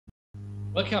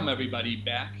Welcome everybody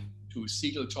back to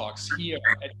Segal Talks here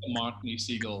at the Martin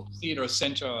Segal Theatre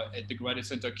Center at the Graduate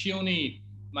Center CUNY.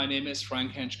 My name is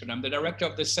Frank Henschke. I'm the director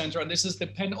of the center, and this is the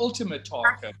penultimate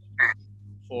talk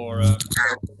for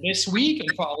this week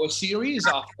and for our series.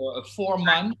 After 4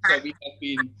 months, we have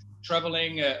been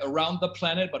traveling around the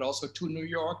planet, but also to New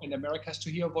York and Americas to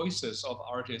hear voices of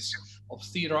artists, of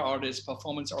theater artists,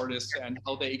 performance artists, and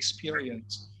how they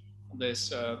experience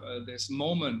this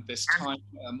moment, this time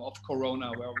of Corona,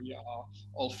 where we are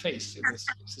all faced with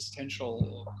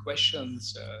existential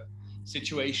questions,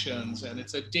 situations, and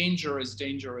it's a dangerous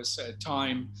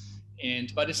time.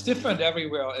 But it's different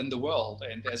everywhere in the world.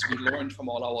 And as we learned from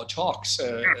all our talks,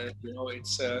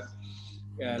 it's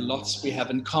lots we have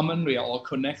in common. We are all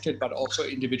connected, but also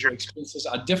individual experiences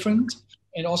are different,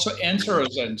 and also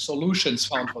answers and solutions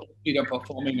found for the theater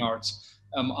performing arts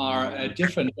are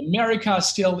different. America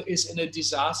still is in a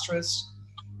disastrous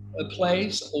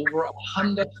place. Over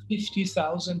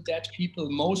 150,000 dead people,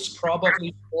 most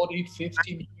probably 40,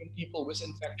 50 million people with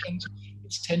infections.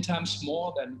 It's 10 times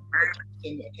more than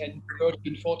 10,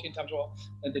 13, 14 times more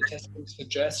than the testing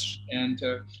suggests. And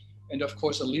of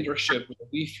course, the leadership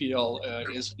we feel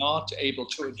is not able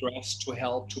to address, to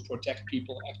help, to protect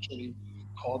people actually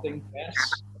causing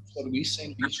deaths. That's what we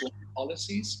think these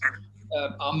policies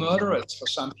are murderous for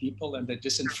some people, and the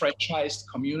disenfranchised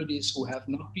communities who have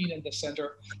not been in the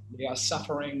center, they are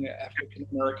suffering. African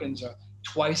Americans are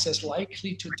twice as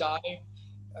likely to die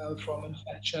from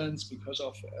infections because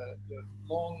of the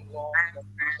long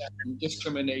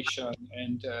discrimination,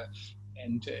 and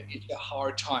it's a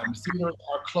hard time. Theaters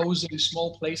are closing,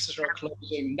 small places are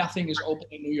closing, nothing is open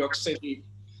in New York City.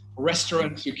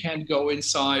 Restaurants, you can't go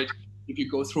inside. If you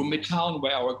go through Midtown,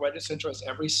 where our Graduate Center is,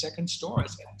 every second store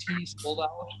is empty, sold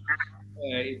out.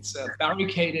 It's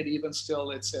barricaded even still.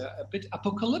 It's a bit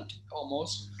apocalyptic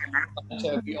almost.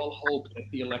 But we all hope that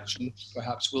the election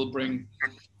perhaps will bring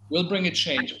a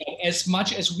change. But as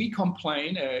much as we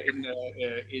complain in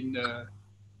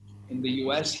the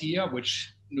U.S. here,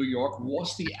 which New York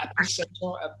was the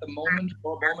epicenter at the moment,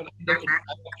 for a moment in the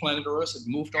planet Earth, it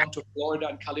moved on to Florida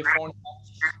and California.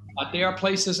 But there are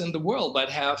places in the world that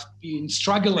have been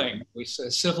struggling with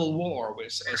civil war,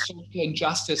 with social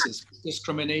injustices, with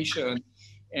discrimination,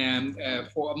 and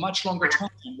for a much longer time,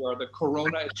 where the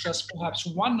corona is just perhaps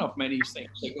one of many things.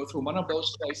 They go through one of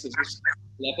those places is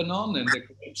Lebanon and the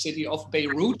great city of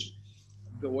Beirut.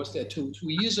 I was there two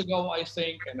years ago, I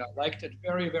think, and I liked it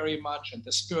very, very much. And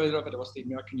the spirit of it was the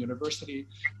American University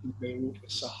in Beirut with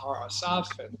Sahar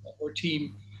Asaf and her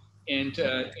team. And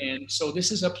so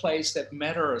this is a place that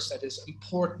matters, that is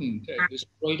important. There's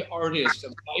great artists, a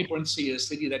vibrancy, a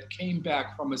city that came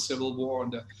back from a civil war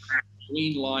on the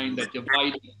green line that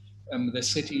divided the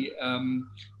city.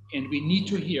 And we need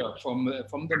to hear from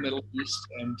the Middle East,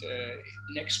 and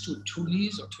next to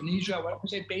Tunisia, what I would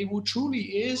say, Beirut truly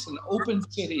is an open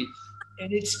city,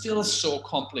 and it's still so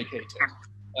complicated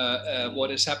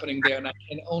what is happening there. And I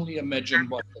can only imagine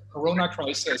what the Corona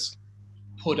crisis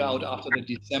put out after the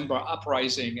December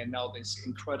uprising, and now this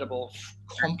incredible,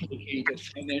 complicated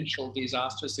financial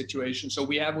disaster situation. So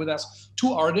we have with us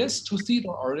two theater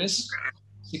artists,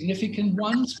 significant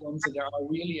ones that are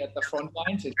really at the front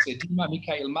lines. It's Dima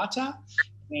Mikhayel Matta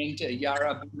and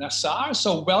Yara Bour Nassar.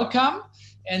 So welcome,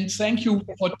 and thank you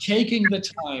for taking the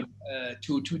time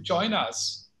to join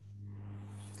us.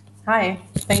 Hi,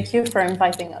 thank you for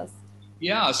inviting us.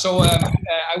 Yeah, so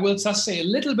I will just say a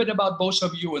little bit about both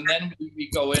of you, and then we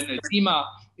go in. Dima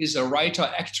is a writer,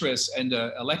 actress, and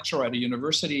a lecturer at a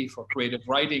university for creative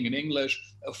writing in English.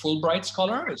 A Fulbright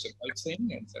scholar is a great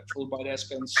thing, and Fulbright has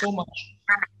been so much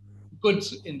good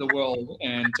in the world.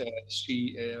 And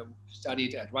she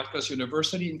studied at Rutgers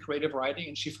University in creative writing,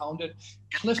 and she founded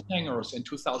Cliffhangers in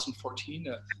 2014,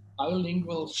 a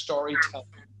bilingual storytelling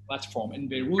platform in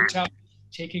Beirut,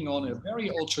 taking on a very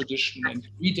old tradition and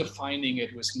redefining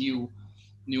it with new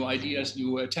ideas,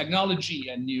 new technology,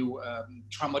 and new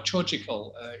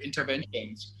dramaturgical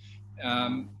interventions.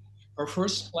 Her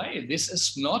first play, this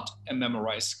is not a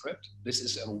memorized script. This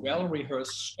is a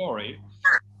well-rehearsed story.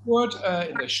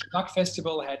 In the Shubbak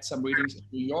Festival had some readings in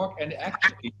New York, and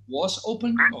actually was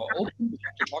open, we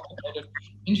have to talk about it,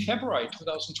 in February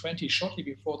 2020, shortly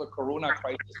before the Corona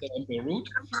crisis in Beirut.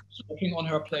 Working on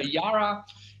her play. Yara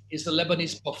is a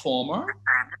Lebanese performer,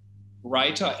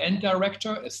 writer, and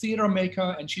director, a theater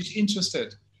maker, and she's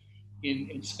interested in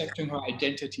inspecting her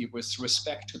identity with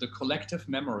respect to the collective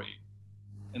memory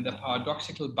and the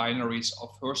paradoxical binaries of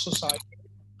her society.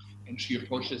 And she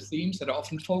approaches themes that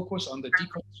often focus on the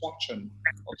deconstruction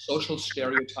of social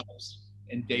stereotypes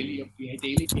and daily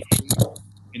behavior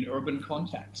in urban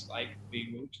contexts like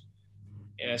Beirut.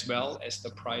 as well as the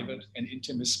private and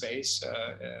intimate space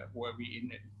where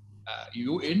we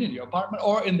in your apartment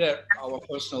or in our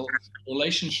personal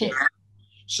relationship.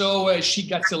 So she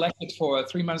got selected for a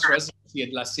 3-month residency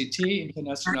at La Cité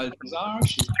Internationale des Arts.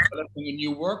 She's developing a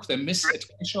new work, The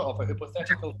Misadventure of a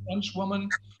Hypothetical French Woman,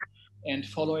 and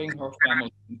following her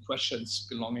family in questions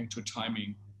belonging to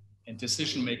timing and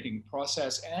decision-making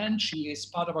process. And she is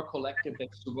part of a collective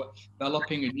that's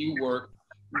developing a new work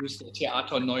with the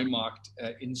Theater Neumarkt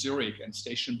in Zurich and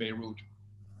Station Beirut.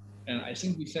 And I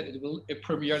think we said it will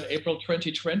premiere in April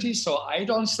 2020. So I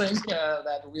don't think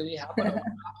that really happened.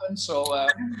 So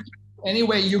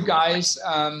anyway, you guys,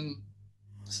 I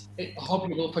hope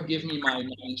you will forgive me my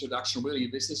introduction. Really,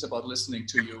 this is about listening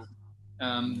to you.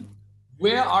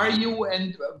 Where are you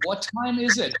and what time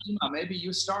is it? Dima, maybe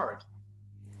you start.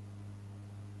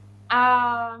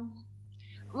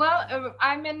 Well,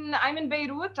 I'm in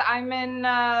Beirut. I'm in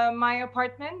my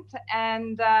apartment,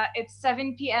 and it's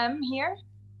 7 p.m. here.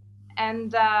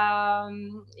 And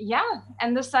yeah,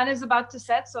 and the sun is about to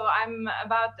set, so I'm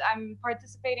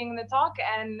participating in the talk,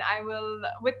 and I will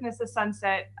witness the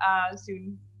sunset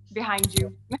soon behind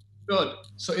you. Good.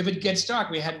 So if it gets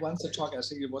dark, we had once a talk, I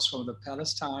think it was from the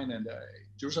Palestine and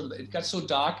Jerusalem. It got so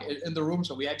dark in the room,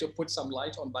 so we had to put some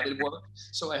light on, but it worked.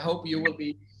 So I hope you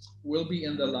will be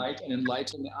in the light and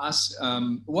enlighten us.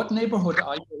 What neighborhood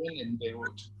are you in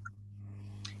Beirut?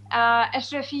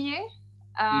 Ashrafiyeh,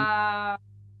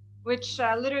 which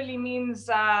literally means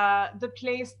the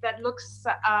place that looks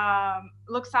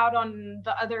out on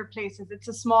the other places. It's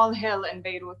a small hill in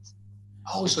Beirut.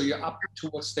 Oh, so you're up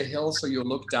towards the hill, so you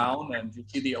look down and you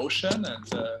see the ocean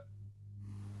and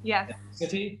yes. the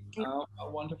city. Oh,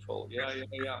 wonderful.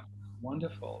 Yeah.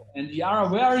 Wonderful. And Yara,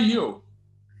 where are you?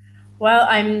 Well,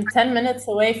 I'm 10 minutes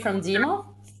away from Dima.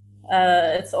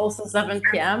 It's also 7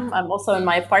 p.m. I'm also in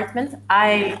my apartment.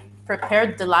 I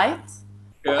prepared the light.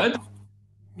 Good.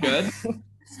 And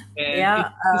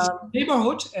yeah.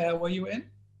 Neighborhood, where you in?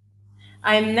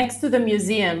 I'm next to the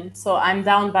museum. So I'm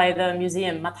down by the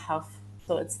museum, Mathaf.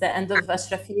 So it's the end of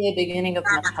Ashrafiyeh, beginning of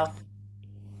Mathaf.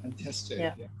 Fantastic.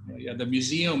 Yeah. The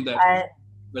museum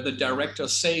where the director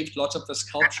saved lots of the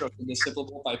sculptures in the Civil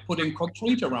War by putting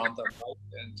concrete around them, right?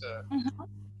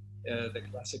 And the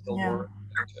classical work.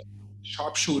 And,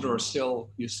 sharpshooter, still,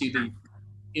 you see the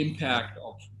impact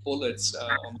of bullets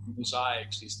on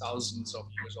mosaics, these thousands of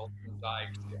years old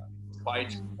mosaics. Yeah.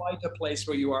 Quite a place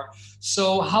where you are.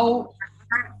 So how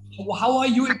are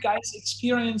you guys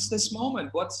experience this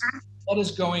moment? What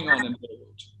is going on in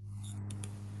Beirut?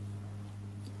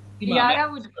 Yara,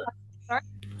 would you start?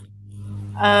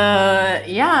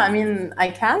 Yeah, I mean, I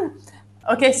can.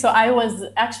 Okay, so I was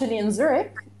actually in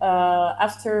Zurich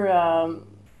after.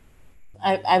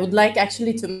 I would like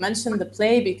actually to mention the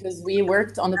play because we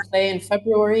worked on the play in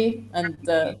February, and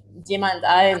Dima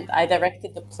and I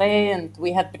directed the play, and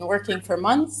we had been working for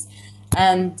months.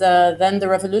 And then the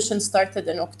revolution started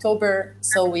in October,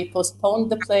 so we postponed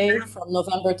the play from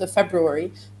November to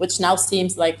February, which now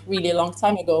seems like really a long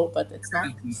time ago, but it's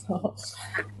not. So,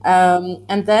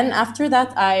 and then after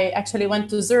that, I actually went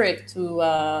to Zurich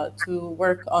to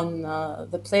work on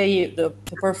the play, the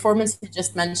performance you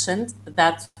just mentioned.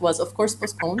 That was, of course,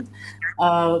 postponed,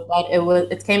 but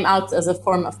it came out as a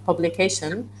form of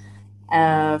publication.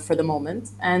 For the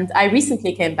moment. And I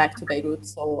recently came back to Beirut.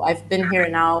 So I've been here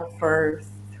now for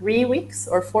 3 weeks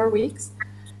or 4 weeks.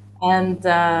 And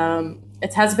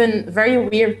it has been very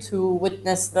weird to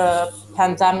witness the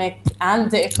pandemic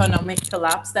and the economic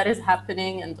collapse that is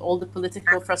happening and all the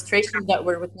political frustration that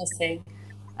we're witnessing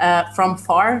from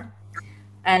far.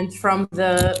 And from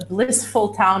the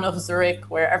blissful town of Zurich,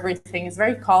 where everything is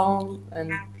very calm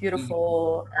and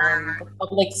beautiful, and the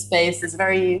public space is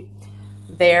very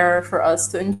there for us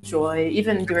to enjoy,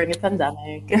 even during a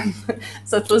pandemic.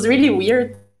 So it was really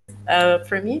weird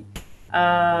for me.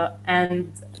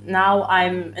 And now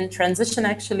I'm in transition,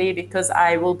 actually, because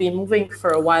I will be moving for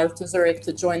a while to Zurich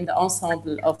to join the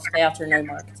ensemble of Theater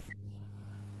Neumarkt.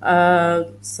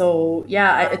 So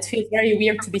yeah, it feels very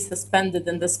weird to be suspended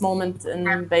in this moment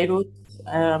in Beirut.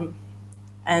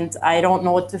 And I don't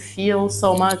know what to feel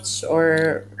so much,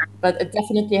 but it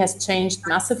definitely has changed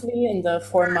massively in the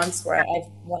 4 months when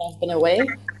I've been away.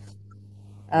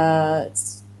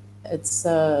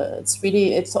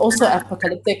 It's also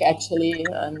apocalyptic, actually,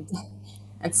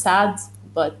 and sad,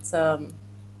 but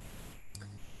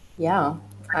yeah.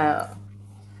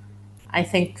 I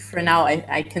think for now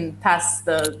I can pass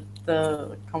the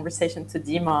conversation to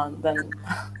Dima, and then.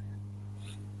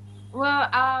 Well,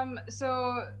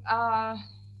 so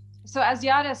as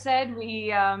Yara said,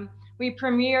 we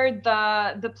premiered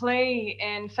the play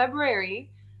in February,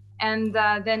 And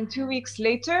then 2 weeks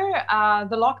later,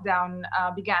 the lockdown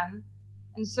began.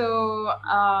 And so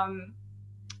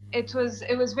it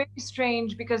was very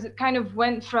strange because it kind of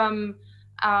went from,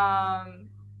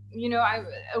 you know,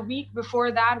 a week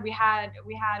before that we had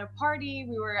a party,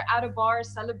 we were at a bar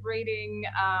celebrating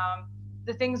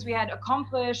the things we had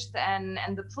accomplished and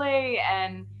the play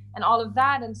and all of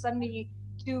that, and suddenly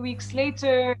 2 weeks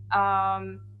later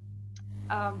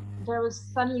there was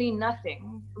suddenly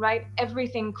nothing, right?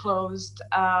 Everything closed.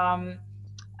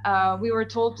 We were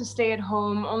told to stay at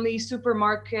home. Only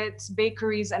supermarkets,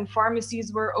 bakeries, and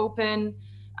pharmacies were open.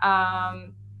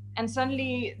 And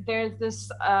suddenly there's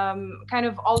this kind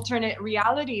of alternate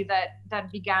reality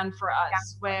that began for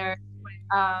us, where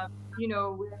you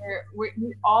know, we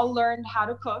all learned how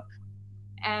to cook,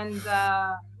 and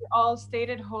we all stayed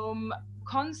at home,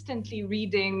 constantly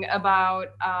reading about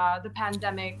the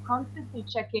pandemic, constantly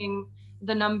checking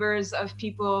the numbers of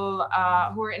people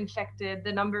who were infected,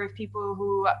 the number of people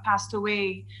who passed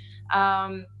away,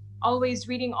 always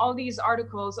reading all these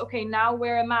articles. Okay, now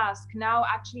wear a mask. Now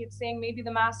actually it's saying maybe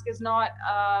the mask is not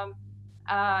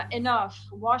enough.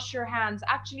 Wash your hands.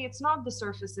 Actually, it's not the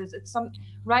surfaces, it's some,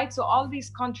 right? So all these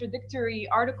contradictory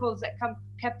articles that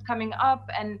kept coming up,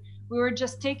 and we were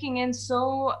just taking in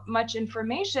so much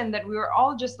information that we were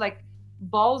all just like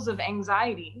balls of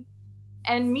anxiety.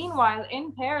 And meanwhile,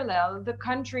 in parallel, the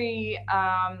country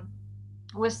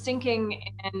was sinking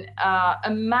in a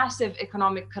massive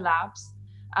economic collapse.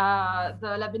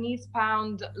 The Lebanese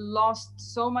pound lost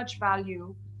so much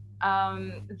value.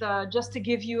 Just to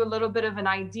give you a little bit of an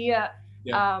idea,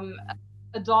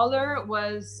 a dollar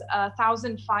was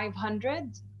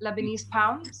 1,500 Lebanese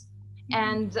pounds,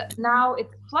 and now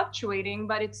it's fluctuating,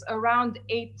 but it's around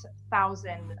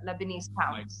 8,000 Lebanese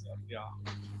pounds. Yeah,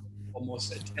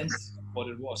 almost a tenth of what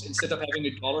it was. Instead of having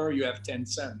a dollar, you have 10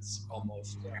 cents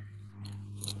almost. Yeah.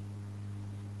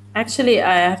 Actually,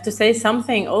 I have to say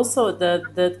something also,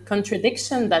 the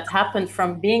contradiction that happened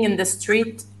from being in the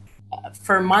street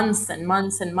for months and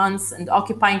months and months and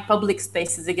occupying public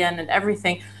spaces again and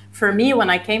everything. For me, when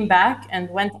I came back and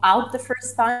went out the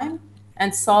first time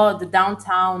and saw the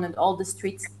downtown and all the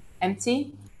streets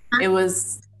empty, it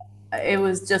was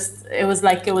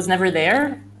like it was never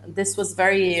there. This was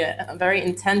very, very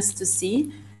intense to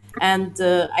see. And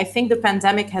I think the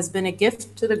pandemic has been a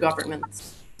gift to the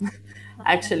government,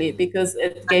 actually, because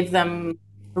it gave them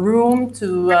room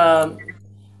to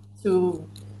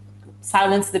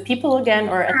silence the people again,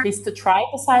 or at least to try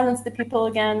to silence the people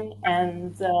again,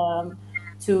 and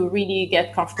to really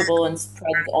get comfortable and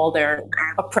spread all their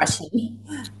oppression.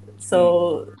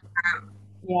 So,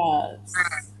 yeah.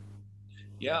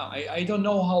 Yeah, I don't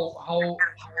know how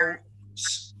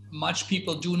much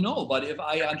people do know, but if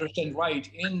I understand right,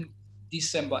 in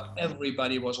December,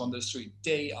 everybody was on the street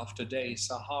day after day.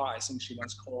 Sahar, I think she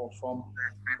once called from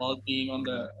while being on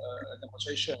the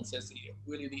demonstration, says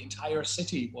really the entire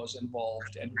city was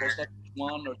involved, and it was not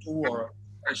one or two or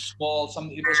a small,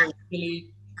 something. It was a really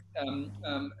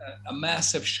a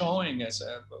massive showing, as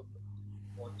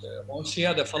what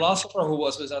Monsieur, the philosopher who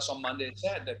was with us on Monday,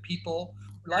 said, that people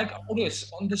like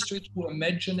artists on the street who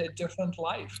imagine a different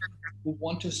life, who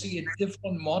want to see a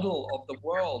different model of the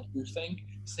world, who think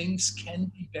things can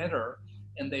be better,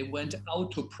 and they went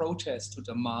out to protest, to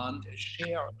demand a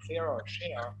fairer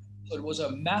share. So it was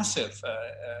a massive,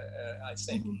 I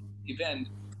think, event.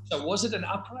 So was it an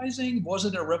uprising? Was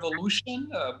it a revolution?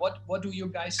 What do you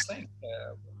guys think?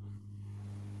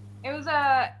 It's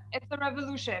a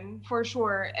revolution for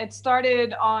sure. It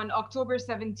started on October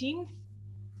 17th.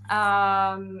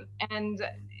 And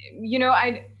you know,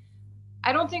 I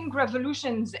don't think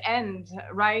revolutions end,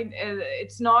 right?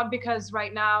 It's not because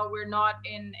right now we're not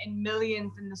in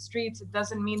millions in the streets. It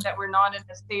doesn't mean that we're not in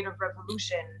a state of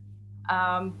revolution.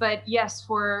 But yes,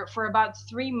 for about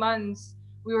 3 months,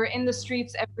 we were in the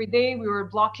streets every day. We were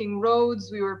blocking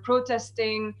roads. We were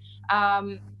protesting.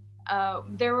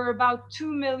 There were about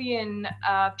 2 million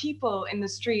people in the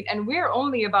street, and we're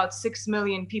only about 6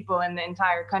 million people in the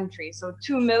entire country. So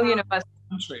 2 million of us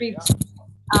in the streets,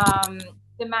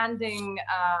 demanding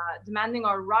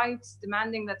our rights,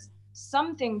 demanding that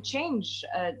something change,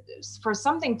 for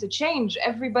something to change.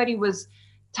 Everybody was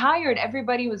tired.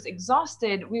 Everybody was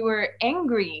exhausted. We were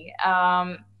angry.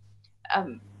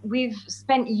 We've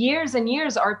spent years and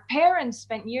years, our parents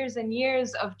spent years and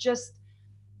years of just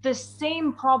the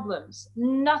same problems.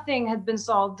 Nothing had been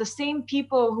solved. The same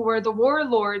people who were the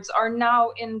warlords are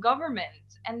now in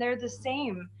government, and they're the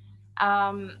same.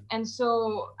 And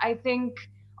so I think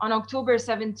on October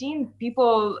 17th,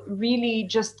 people really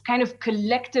just kind of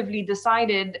collectively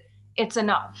decided it's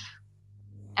enough.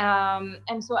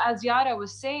 And so, as Yara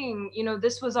was saying, you know,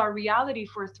 this was our reality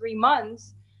for 3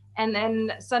 months, and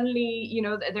then suddenly, you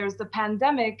know, there's the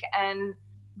pandemic, and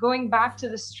going back to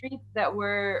the streets that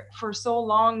were for so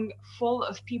long full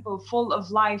of people, full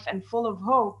of life and full of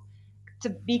hope, to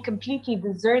be completely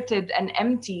deserted and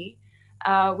empty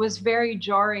was very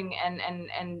jarring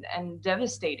and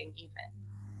devastating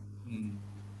even.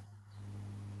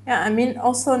 Yeah, I mean,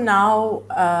 also now,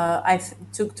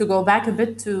 to go back a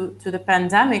bit to the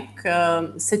pandemic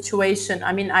situation.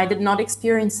 I mean, I did not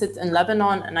experience it in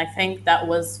Lebanon, and I think that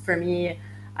was, for me,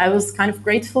 I was kind of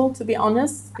grateful, to be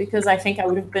honest, because I think I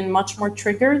would have been much more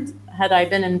triggered had I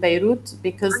been in Beirut,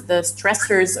 because the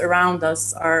stressors around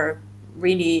us are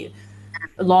really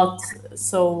a lot.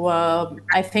 So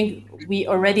I think we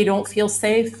already don't feel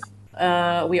safe.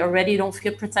 We already don't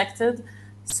feel protected.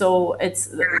 So it's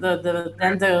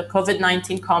then the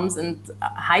COVID-19 comes and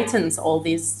heightens all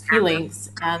these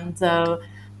feelings. And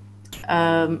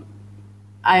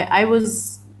I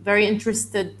was very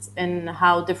interested in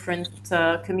how different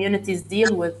communities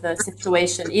deal with the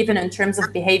situation, even in terms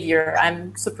of behavior.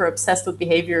 I'm super obsessed with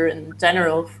behavior in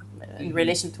general in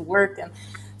relation to work. And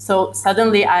so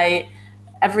suddenly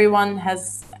everyone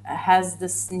has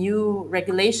this new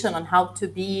regulation on how to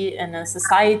be in a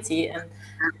society. And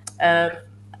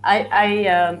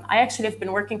I actually have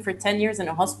been working for 10 years in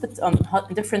a hospital, on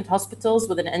different hospitals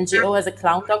with an NGO as a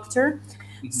clown doctor.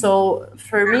 So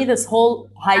for me, this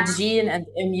whole hygiene and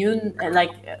immune,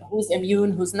 like who's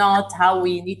immune, who's not, how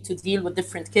we need to deal with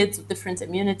different kids with different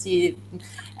immunity.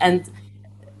 And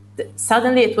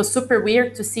suddenly it was super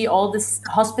weird to see all this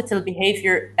hospital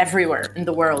behavior everywhere in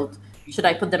the world. Should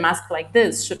I put the mask like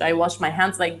this? Should I wash my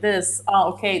hands like this?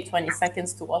 Oh, okay, 20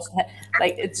 seconds to wash.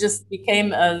 Like it just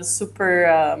became a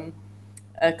super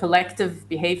a collective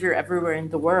behavior everywhere in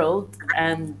the world.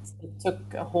 And it took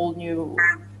a whole new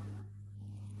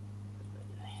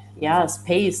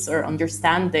space or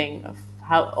understanding of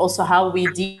how we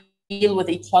deal with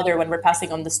each other when we're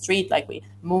passing on the street. Like we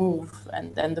move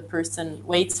and then the person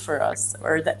waits for us,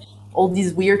 or that all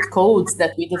these weird codes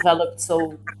that we developed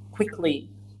so quickly.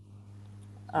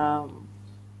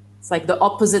 It's like the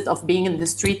opposite of being in the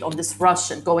street on this rush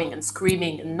and going and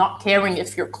screaming and not caring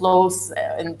if you're close.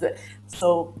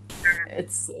 So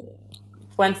it's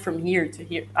went from here to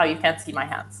here. Oh, you can't see my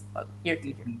hands, but here to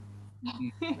here.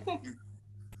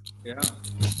 Yeah.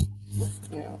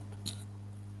 Yeah.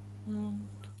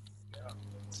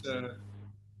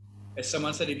 As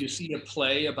someone said, if you see a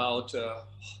play about a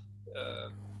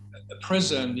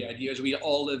prison, the idea is we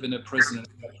all live in a prison and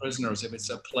we are prisoners. If it's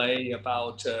a play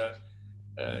about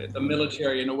the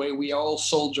military, in a way, we are all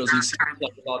soldiers. You see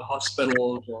like about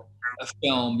hospitals, or a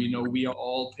film, you know, we are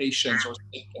all patients or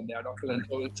sick, and they are doctors. And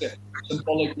so it's a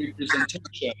symbolic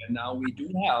representation. And now we do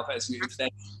have, if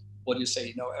that's what you say,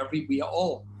 you know, we are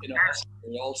all in a hospital,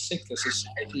 we're all sick, the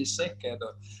society is sick,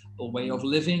 the way of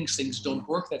living, things don't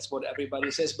work. That's what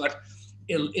everybody says. But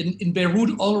in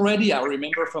Beirut already, I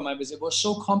remember from my visit, it was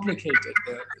so complicated,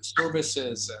 the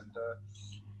services and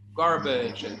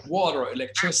garbage and water,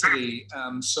 electricity.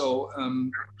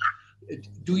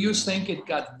 Do you think it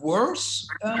got worse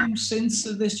since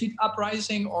the street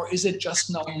uprising, or is it just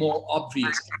now more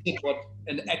obvious? Is it what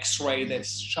an X-ray that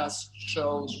just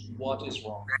shows what is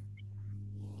wrong?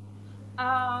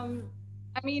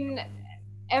 I mean,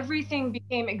 everything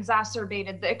became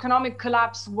exacerbated. The economic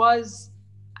collapse was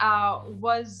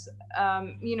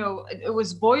you know, it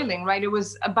was boiling, right? It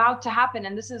was about to happen,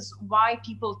 and this is why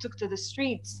people took to the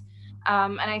streets.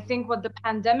 And I think what the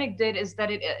pandemic did is that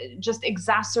it just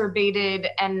exacerbated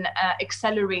and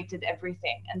accelerated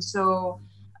everything. And so,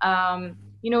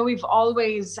 you know, we've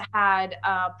always had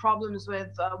problems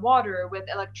with water, with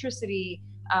electricity,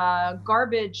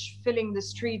 garbage filling the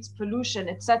streets, pollution,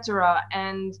 etc.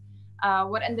 And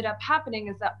what ended up happening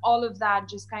is that all of that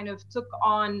just kind of took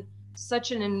on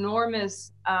such an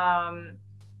enormous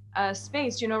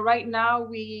space. You know, right now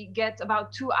we get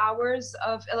about 2 hours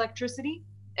of electricity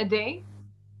a day,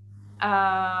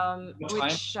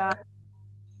 which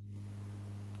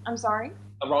I'm sorry?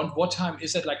 Around what time?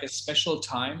 Is it like a special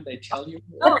time they tell you?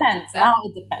 Depends. Now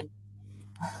it depends.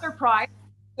 Surprise.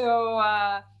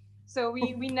 So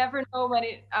we never know when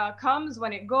it comes,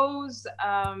 when it goes.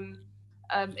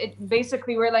 It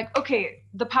basically, we're like, okay,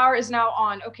 the power is now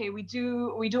on. Okay, we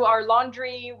do our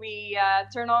laundry. We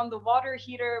turn on the water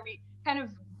heater. We kind of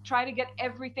try to get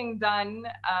everything done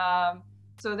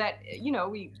so that, you know,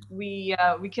 we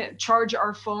can charge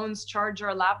our phones, charge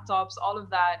our laptops, all of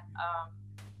that.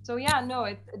 So yeah, no,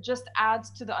 it just adds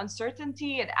to the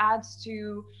uncertainty. It adds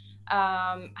to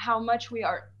how much we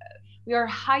are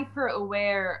hyper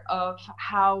aware of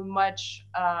how much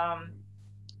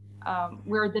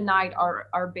we're denied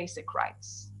our basic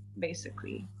rights,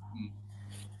 basically.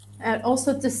 And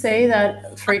also to say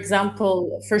that, for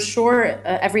example, for sure,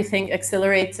 everything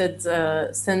accelerated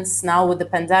since now with the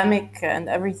pandemic and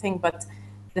everything. But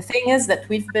the thing is that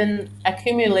we've been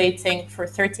accumulating for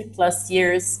 30 plus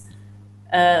years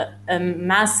a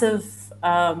massive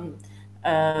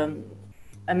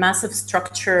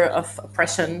structure of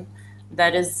oppression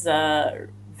that is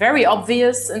very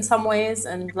obvious in some ways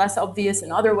and less obvious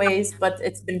in other ways, but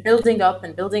it's been building up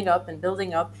and building up and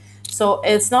building up. So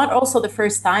it's not also the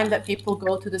first time that people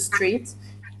go to the street.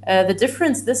 The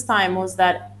difference this time was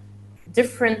that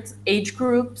different age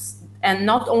groups, and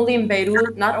not only in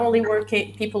Beirut, not only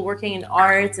people working in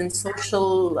arts and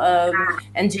social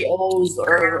NGOs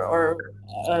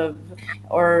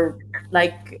or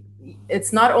like,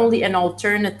 it's not only an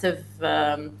alternative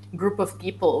group of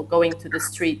people going to the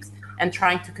street and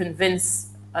trying to convince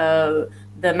the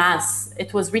mass.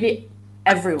 It was really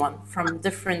everyone from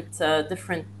different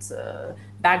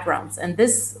backgrounds, and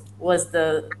this was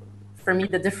for me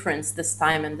the difference this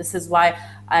time, and this is why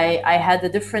I had a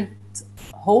different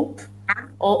hope,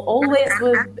 always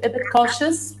with a bit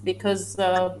cautious, because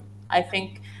I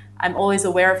think I'm always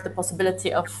aware of the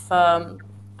possibility of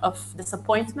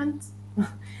disappointment,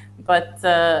 but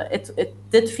it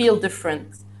did feel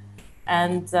different.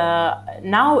 And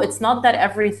now it's not that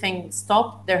everything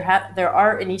stopped. There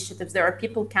are initiatives. There are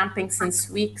people camping since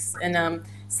weeks in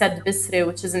Sed Bisre,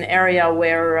 which is an area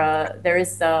where there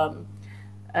is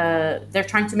they're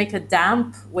trying to make a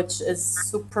dam, which is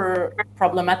super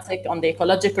problematic on the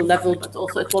ecological level, but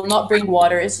also it will not bring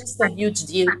water. It's just a huge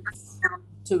deal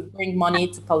to bring money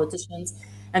to politicians.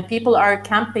 And people are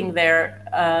camping there,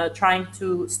 trying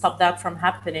to stop that from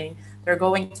happening. They're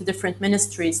going to different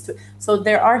ministries. So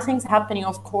there are things happening,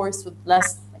 of course, with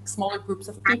less, like, smaller groups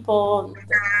of people.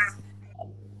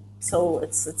 So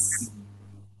it's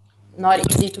not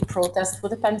easy to protest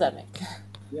with a pandemic.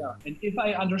 Yeah, and if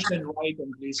I understand right,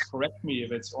 and please correct me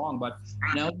if it's wrong, but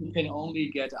now you can only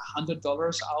get $100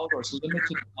 out, or it's a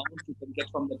limited amount you can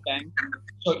get from the bank.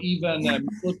 So even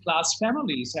middle-class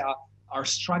families are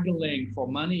struggling for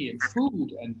money and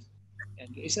food. And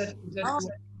is that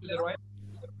right?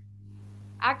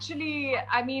 Actually,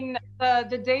 I mean,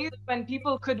 the days when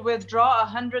people could withdraw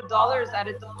 $100 at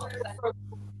a time,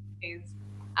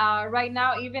 right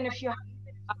now, even if you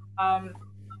have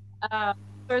a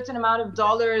certain amount of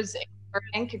dollars in your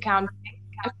bank account,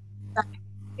 I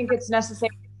think it's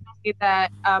necessary to say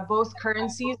that both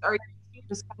currencies are used in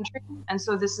this country, and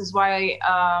so this is why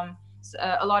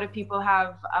a lot of people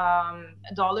have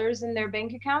dollars in their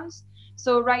bank accounts.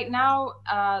 So right now,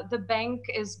 the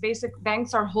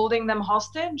banks are holding them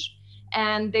hostage,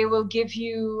 and they will give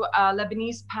you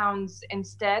Lebanese pounds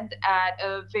instead at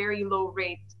a very low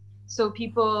rate. So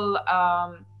people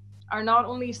are not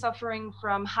only suffering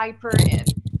from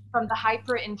the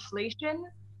hyperinflation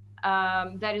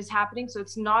that is happening. So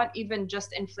it's not even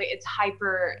just it's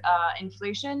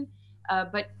hyperinflation,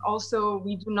 but also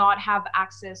we do not have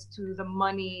access to the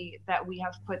money that we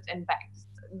have put in banks.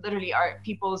 Literally, our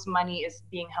people's money is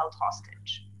being held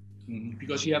hostage.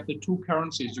 Because you have the two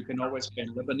currencies, you can always pay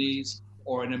in Lebanese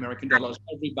or in American dollars,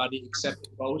 everybody except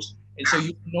both. And so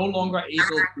you're no longer able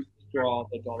to withdraw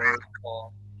the dollars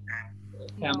for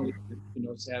family, to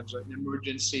have an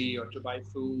emergency or to buy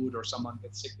food, or someone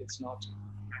gets sick.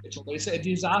 It's a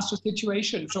disaster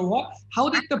situation. So how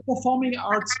did the performing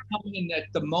arts come in at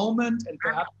the moment, and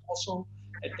perhaps also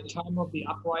at the time of the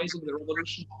uprising, the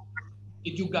revolution?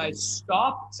 Did you guys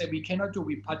stop, say we cannot do,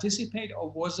 we participate,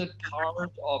 or was it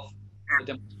part of the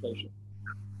demonstration?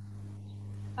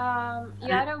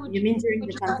 Yara, you mean during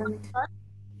the pandemic?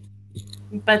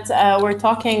 But we're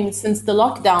talking since the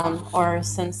lockdown, or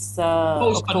since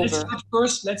October?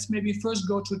 Let's maybe first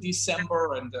go to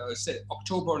December and say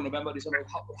October, November, December.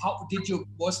 How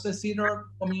was the theater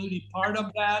community part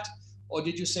of that? Or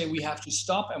did you say we have to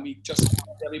stop and we just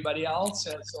everybody else?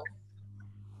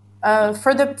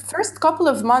 For the first couple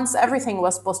of months, everything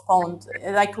was postponed.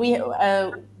 Like we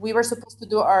were supposed to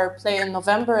do our play in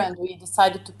November, and we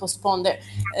decided to postpone it.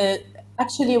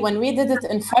 Actually, when we did it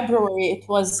in February, it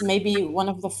was maybe one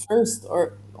of the first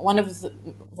or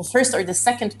the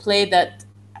second play that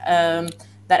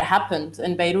happened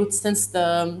in Beirut since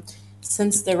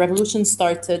the revolution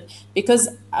started, because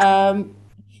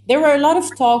there were a lot of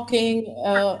talking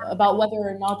about whether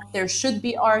or not there should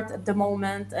be art at the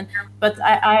moment, but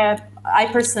I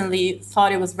personally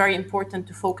thought it was very important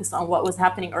to focus on what was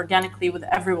happening organically with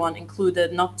everyone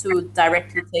included, not to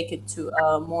directly take it to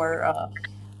a more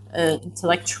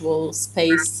intellectual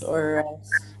space.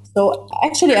 So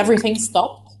actually everything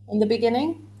stopped in the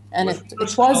beginning, and it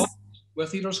was where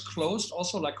theaters closed,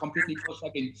 also like completely closed,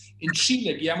 like in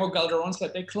Chile, Guillermo Calderón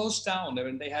said they closed down. I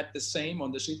mean, they had the same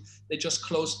on the street. They just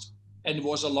closed, and it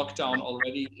was a lockdown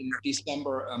already in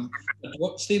December.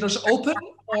 What, theaters open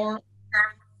or?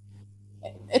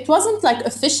 It wasn't like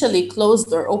officially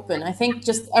closed or open. I think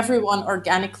just everyone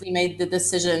organically made the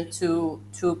decision to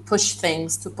push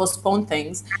things, to postpone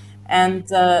things. And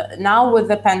now with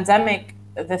the pandemic,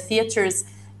 the theaters,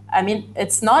 I mean,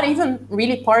 it's not even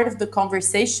really part of the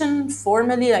conversation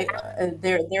formally. Like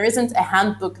there isn't a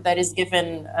handbook that is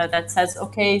given that says,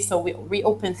 okay, so we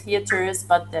reopen theaters,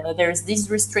 but there's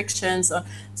these restrictions.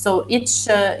 So each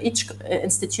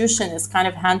institution is kind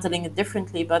of handling it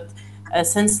differently. But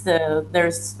since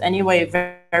there's anyway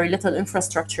very little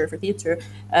infrastructure for theater,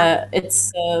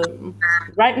 it's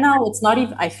right now it's not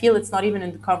even. I feel it's not even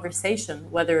in the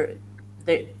conversation whether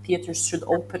the theaters should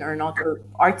open or not, or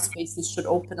art spaces should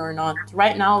open or not.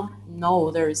 Right now,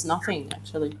 no, there is nothing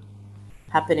actually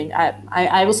happening.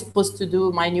 I was supposed to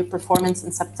do my new performance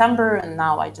in September, and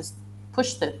now I just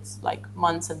pushed it like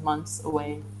months and months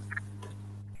away.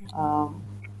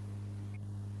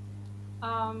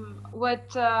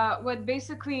 What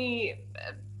basically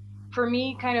for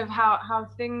me kind of how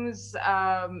things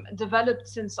developed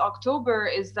since October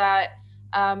is that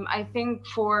I think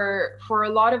for a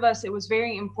lot of us it was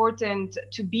very important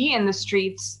to be in the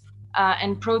streets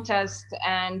and protest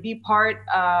and be part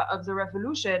of the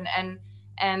revolution,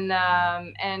 and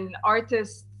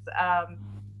artists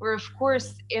were of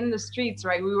course in the streets,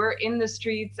 right? We were in the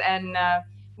streets, and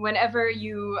whenever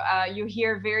you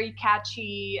hear very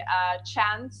catchy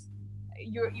chants,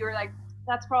 you're like,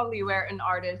 that's probably where an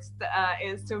artist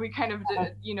is. So we kind of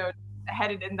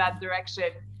headed in that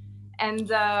direction, and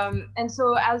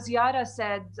so as Yara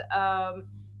said,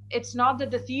 it's not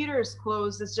that the theaters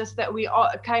closed. It's just that we all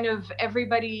kind of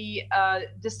everybody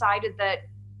decided that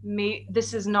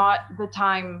this is not the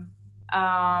time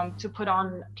to put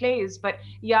on plays. But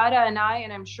Yara and I,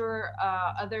 and I'm sure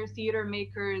other theater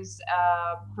makers,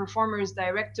 performers,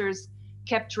 directors,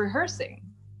 kept rehearsing.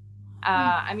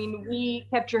 I mean, we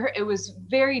kept it was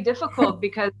very difficult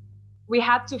because we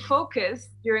had to focus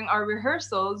during our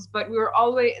rehearsals, but we were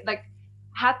always like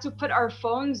had to put our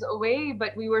phones away,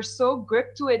 but we were so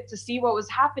gripped to it to see what was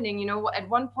happening. You know, at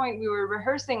one point we were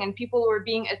rehearsing and people were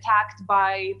being attacked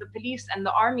by the police and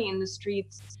the army in the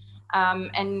streets,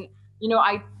 and you know,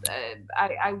 I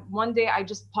one day I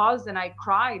just paused and I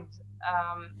cried.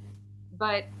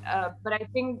 But I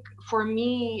think for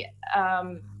me,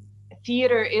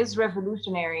 theater is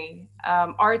revolutionary.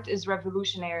 Art is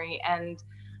revolutionary, and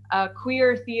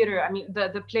queer theater. I mean,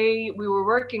 the play we were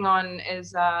working on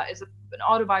is an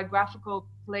autobiographical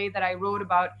play that I wrote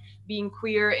about being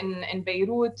queer in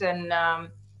Beirut, and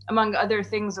among other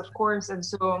things, of course. And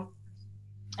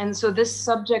so this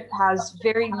subject has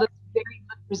very little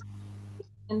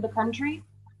in the country,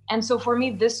 and so for me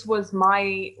this was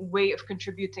my way of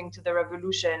contributing to the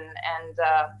revolution,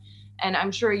 and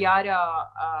I'm sure Yara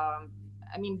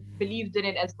I mean believed in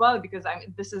it as well, because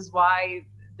this is why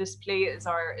this play is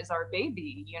our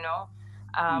baby, you know.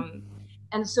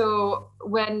 And so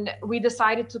when we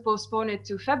decided to postpone it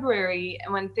to February,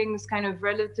 and when things kind of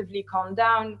relatively calmed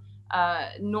down,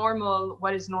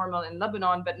 what is normal in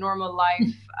Lebanon, but normal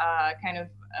life kind of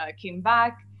came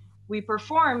back. We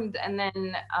performed, and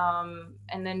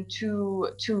then two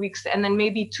weeks, and then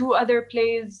maybe two other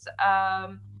plays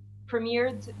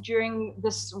premiered during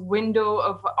this window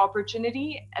of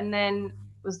opportunity. And then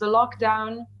it was the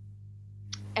lockdown.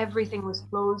 Everything was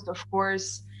closed, of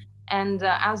course. And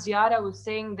as Yara was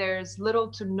saying, there's little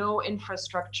to no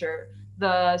infrastructure.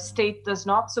 The state does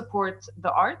not support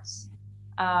the arts.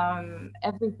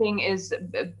 Everything is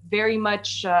very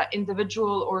much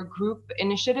individual or group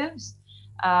initiatives,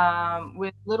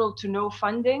 with little to no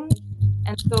funding.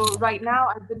 And so right now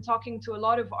I've been talking to a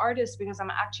lot of artists because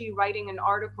I'm actually writing an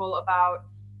article about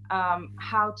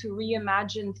how to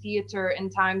reimagine theater in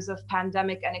times of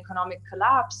pandemic and economic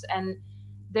collapse. And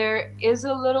there is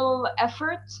a little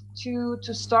effort to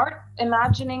start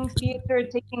imagining theater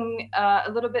taking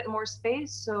a little bit more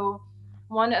space. So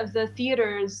one of the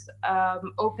theaters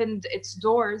opened its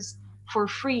doors for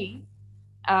free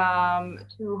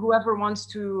to whoever wants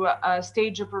to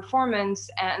stage a performance,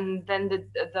 and then the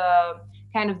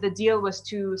kind of the deal was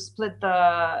to split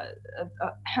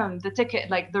the ticket,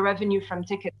 like the revenue from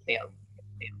ticket sales.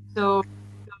 So,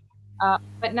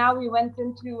 but now we went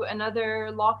into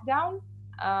another lockdown,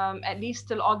 at least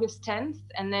till August 10th,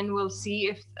 and then we'll see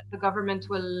if the government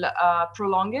will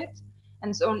prolong it.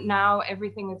 And so now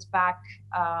everything is back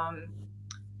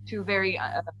to a very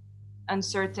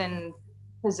uncertain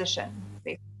position.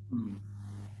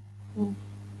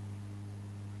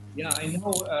 Yeah, I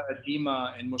know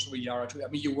Dima and Moshe Yara too. I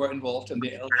mean, you were involved in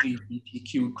the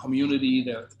LGBTQ community,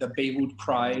 the Beirut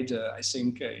Pride, I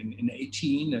think in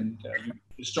 18, and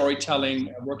the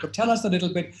storytelling workshop. Tell us a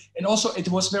little bit. And also, it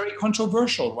was very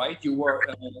controversial, right? You were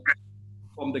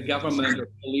from the government or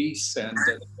police, and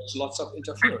there was lots of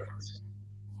interference.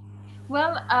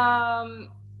 Well,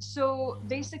 so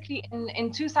basically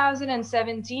in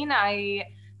 2017, I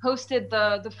hosted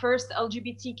the first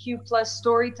LGBTQ plus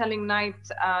storytelling night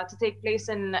to take place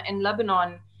in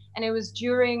Lebanon. And it was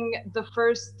during the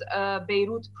first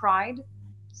Beirut Pride.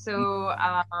 So,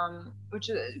 which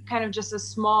is kind of just a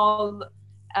small,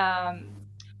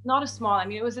 not a small, I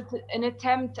mean, it was an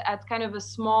attempt at kind of a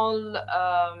small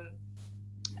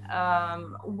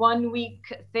 1 week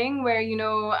thing where, you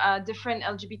know, different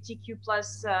LGBTQ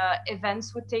plus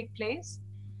events would take place.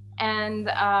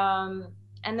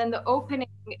 And then the opening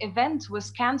event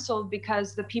was canceled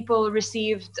because the people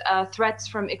received threats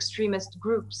from extremist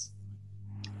groups.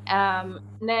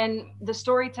 Then the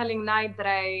storytelling night that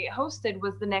I hosted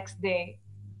was the next day.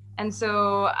 And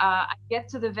so I get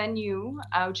to the venue,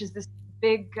 which is this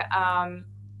big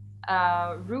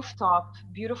rooftop,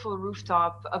 beautiful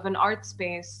rooftop of an art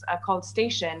space called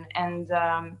Station. And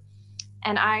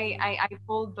I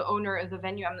told the owner of the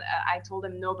venue, I told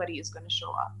him nobody is going to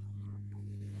show up.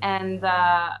 And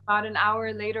about an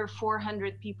hour later,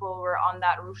 400 people were on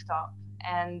that rooftop.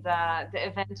 And the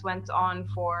event went on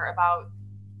for about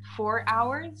 4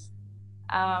 hours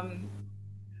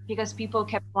because people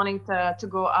kept wanting to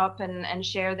go up and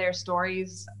share their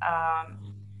stories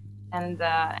and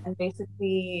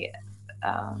basically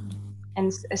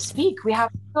and speak. We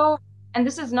have and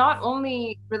this is not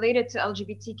only related to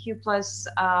LGBTQ plus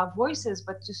voices,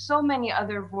 but to so many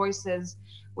other voices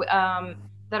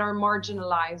that are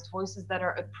marginalized, voices that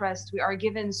are oppressed. We are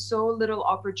given so little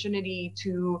opportunity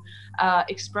to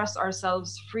express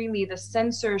ourselves freely. The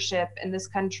censorship in this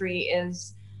country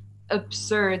is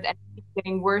absurd and keeps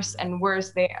getting worse and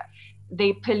worse.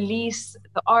 They police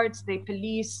the arts, they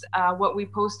police what we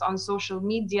post on social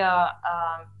media.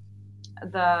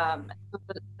 The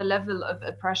level of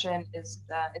oppression is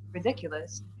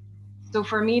ridiculous. So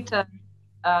for me to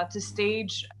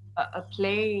stage a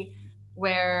play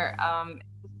where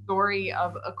the story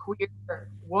of a queer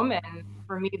woman,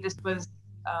 for me this was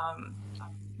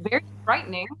very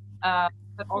frightening,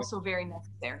 but also very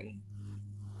necessary.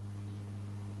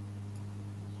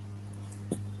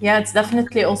 Yeah, it's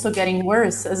definitely also getting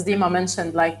worse, as Dima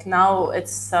mentioned. Like now,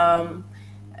 it's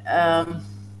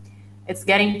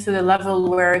getting to the level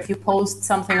where if you post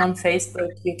something on Facebook,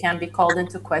 you can be called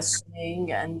into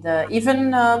questioning, and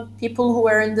even people who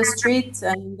are in the streets,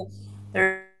 and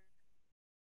there's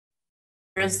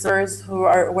those who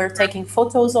we're taking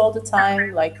photos all the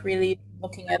time, like really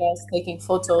looking at us, taking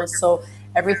photos. So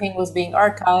everything was being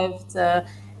archived.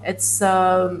 It's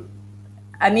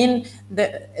I mean,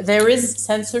 there is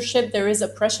censorship, there is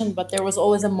oppression, but there was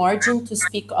always a margin to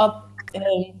speak up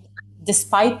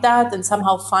despite that, and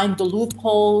somehow find the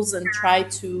loopholes and try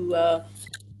to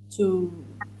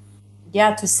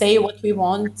say what we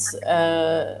want.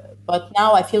 But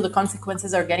now I feel the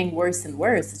consequences are getting worse and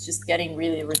worse. It's just getting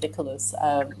really ridiculous.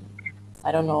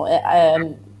 I don't know.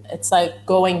 It's like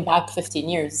going back 15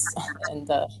 years, and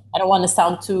I don't want to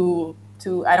sound too.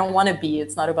 I don't want to be.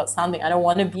 It's not about sounding. I don't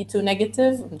want to be too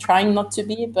negative. I'm trying not to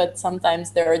be, but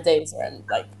sometimes there are days where I'm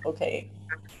like, okay,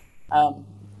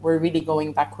 we're really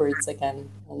going backwards again,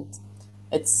 and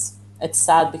it's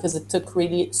sad because it took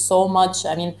really so much.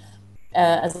 I mean,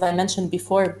 as I mentioned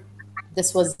before,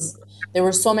 there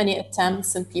were so many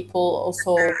attempts and people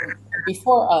also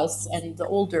before us and the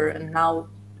older, and now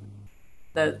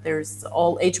there's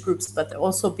all age groups, but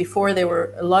also before there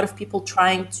were a lot of people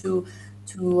trying to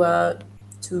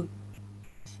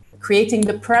creating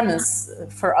the premise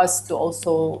for us to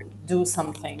also do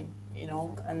something, you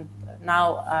know. And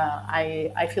now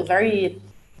I feel very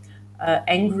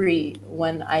angry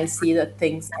when I see that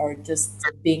things are just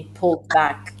being pulled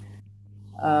back.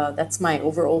 That's my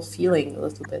overall feeling a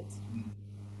little bit.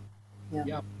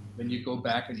 Yeah. When you go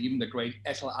back, and even the great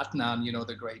Ethel Adnan, you know,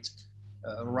 the great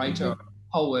writer,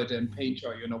 poet, and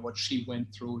painter, you know what she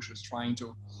went through. She was trying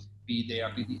to be the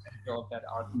editor of that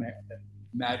art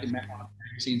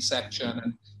magazine section,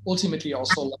 and ultimately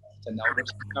also left. And now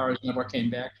those stars never came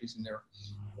back. She's in their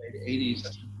late 80s.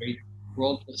 Such a great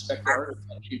world perspective artist.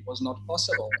 It was not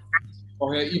possible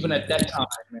for her even at that time,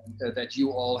 and that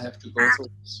you all have to go through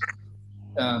this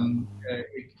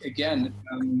again.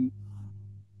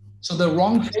 So the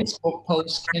wrong Facebook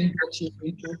post can get you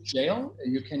into jail.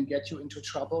 You can get you into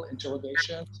trouble,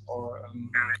 interrogations, or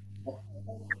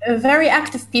Very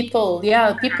active people,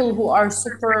 yeah, people who are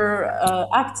super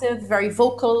active, very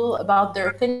vocal about their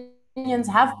opinions,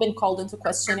 have been called into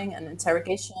questioning and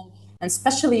interrogation. And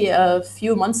especially a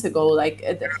few months ago, like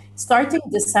starting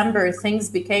December, things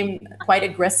became quite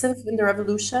aggressive in the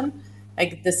revolution.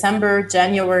 Like December,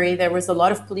 January, there was a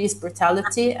lot of police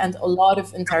brutality and a lot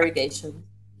of interrogation.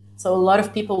 So a lot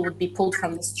of people would be pulled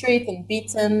from the street and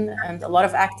beaten, and a lot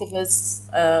of activists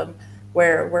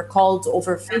were called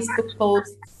over Facebook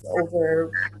posts,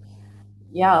 over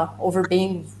over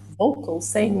being vocal,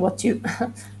 saying what you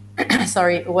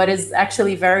sorry, what is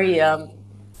actually very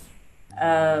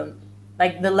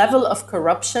like the level of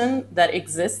corruption that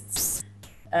exists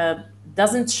uh,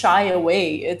 doesn't shy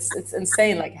away. It's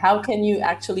insane. Like how can you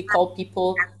actually call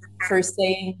people for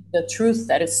saying the truth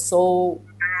that is so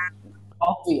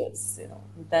obvious, you know?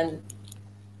 Then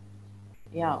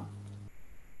yeah.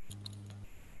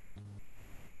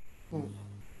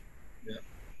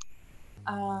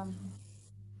 yeah.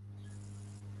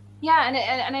 Yeah,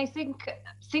 and I think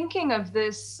thinking of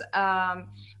this,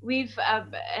 we've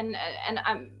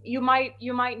you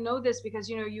might know this because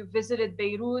you visited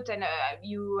Beirut and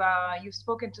you've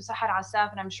spoken to Sahar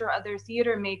Asaf and I'm sure other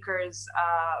theater makers,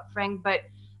 Frank. But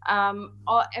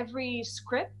every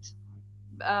script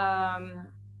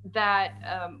that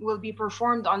will be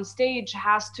performed on stage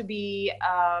has to be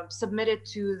submitted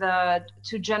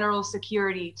to General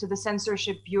Security, to the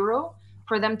Censorship Bureau,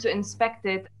 for them to inspect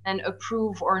it and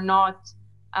approve or not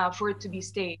for it to be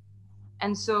staged.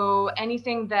 And so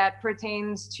anything that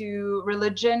pertains to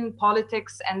religion,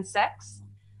 politics, and sex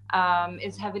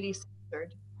is heavily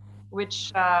censored,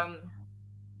 which,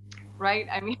 right?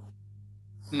 I mean,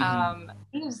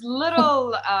 there's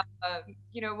little,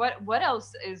 what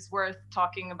else is worth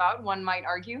talking about, one might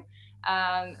argue,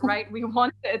 right? We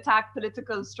want to attack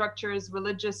political structures,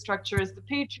 religious structures, the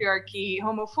patriarchy,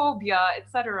 homophobia,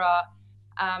 etc.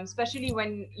 Especially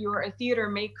when you're a theater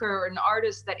maker or an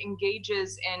artist that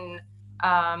engages in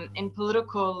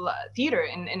political theater,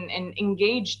 in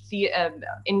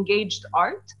engaged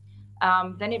art,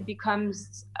 then it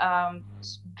becomes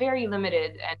very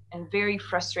limited and very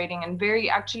frustrating and very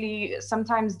actually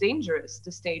sometimes dangerous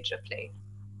to stage a play.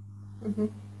 Mm-hmm.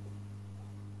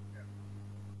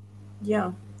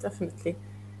 Yeah, definitely.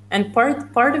 And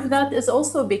part of that is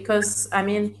also because, I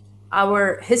mean,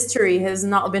 our history has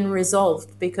not been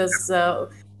resolved because,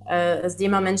 as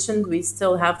Dima mentioned, we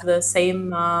still have the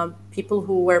same people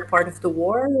who were part of the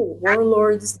war,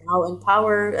 warlords now in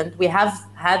power, and we have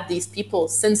had these people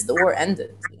since the war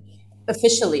ended,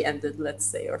 officially ended, let's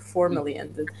say, or formally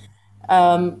ended.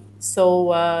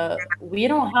 So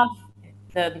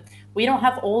the we don't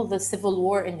have all the Civil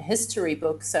War in history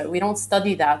books. We don't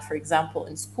study that, for example,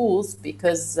 in schools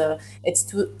because it's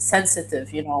too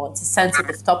sensitive. You know, it's a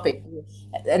sensitive topic,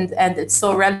 and it's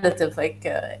so relative. Like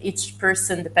each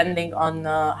person, depending on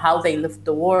how they lived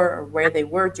the war or where they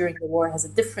were during the war, has a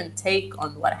different take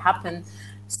on what happened.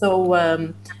 So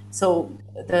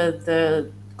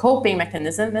the coping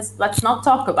mechanism is let's not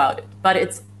talk about it, but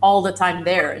it's all the time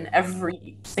there in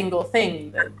every single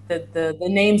thing. The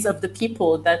names of the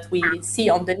people that we see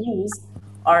on the news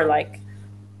are like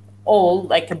all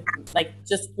like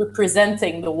just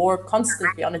representing the war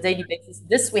constantly on a daily basis.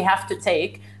 This we have to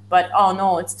take, but oh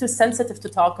no, it's too sensitive to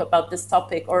talk about this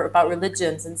topic or about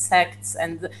religions and sects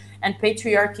and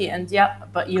patriarchy. And yeah,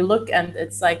 but you look and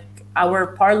it's like our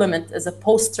parliament is a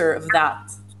poster of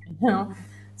that, you know.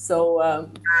 So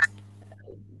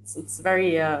it's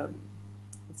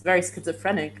very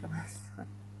schizophrenic.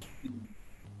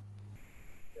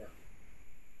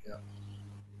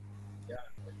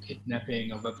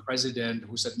 Kidnapping of a president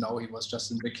who said no, he was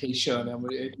just on vacation,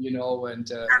 and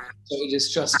so it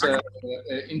is just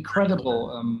incredible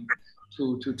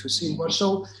to see.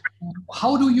 So,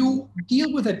 how do you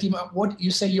deal with it, Dima? What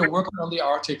you say you're working on the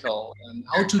article and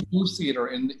how to do theater,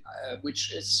 in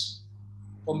which is,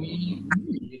 for me,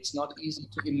 it's not easy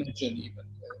to imagine even.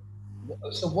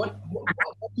 So what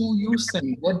do you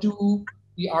think? What do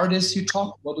the artists you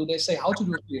talk? What do they say? How to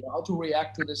do theater? How to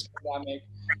react to this pandemic?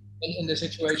 In the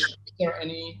situation, is there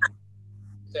any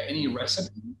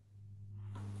recipe?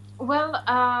 Well,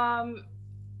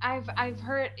 I've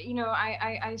heard,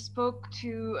 I spoke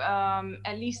to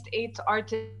at least 8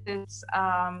 artists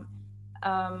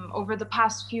over the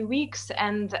past few weeks,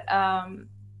 and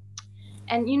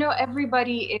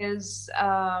everybody is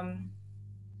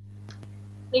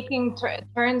taking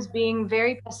turns being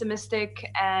very pessimistic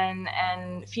and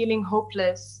feeling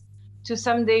hopeless. to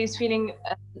some days feeling,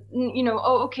 you know,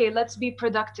 oh, okay, let's be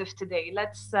productive today.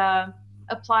 Let's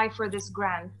apply for this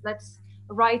grant. Let's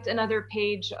write another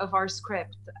page of our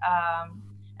script.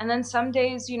 And then some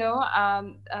days, you know,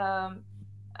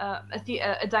 a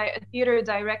theater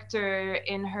director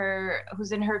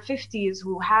who's in her 50s,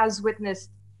 who has witnessed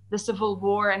the Civil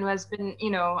War and who has been,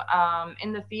 you know,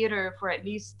 in the theater for at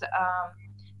least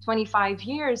 25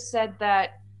 years, said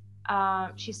that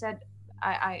she said,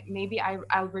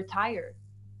 I'll retire.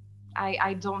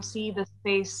 I don't see the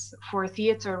space for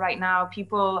theater right now.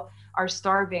 People are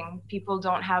starving. People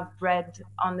don't have bread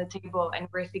on the table, and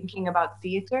we're thinking about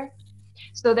theater.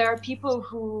 So there are people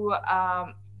who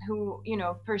you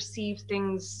know, perceive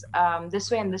things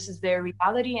this way, and this is their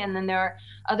reality. And then there are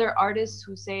other artists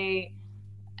who say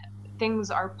things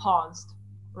are paused,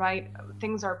 right?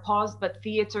 Things are paused, but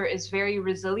theater is very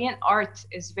resilient. Art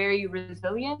is very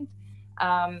resilient.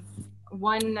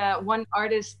 One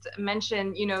artist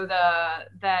mentioned, you know,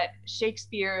 that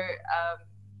Shakespeare,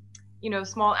 you know,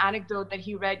 small anecdote that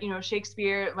he read, you know,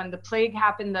 Shakespeare, when the plague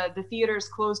happened, the theaters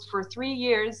closed for 3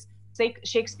 years.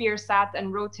 Shakespeare sat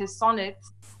and wrote his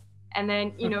sonnets, and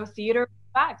then, you know, theater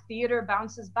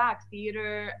bounces back,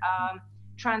 theater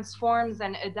transforms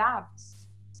and adapts.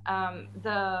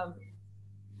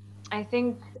 I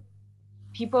think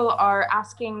people are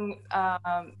asking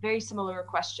very similar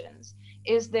questions.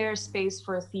 Is there space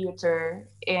for theater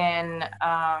in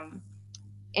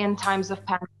times of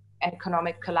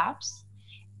economic collapse?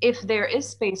 If there is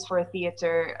space for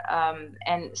theater,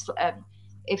 and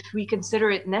if we consider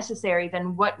it necessary,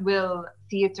 then what will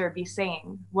theater be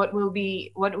saying? What will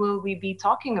we be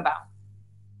talking about?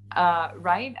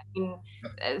 Right? I mean,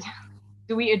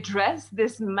 do we address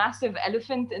this massive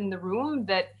elephant in the room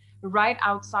that right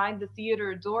outside the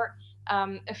theater door?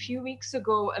 A few weeks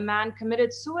ago, a man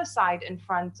committed suicide in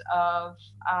front of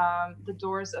the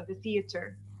doors of the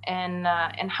theater in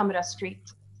Hamra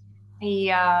Street.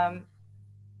 He,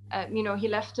 you know, he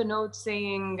left a note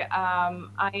saying,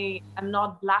 I am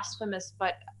not blasphemous,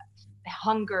 but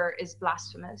hunger is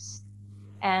blasphemous.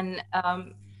 And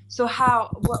so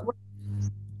what,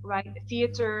 right?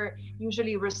 Theater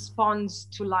usually responds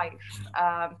to life,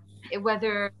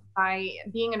 whether by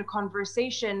being in a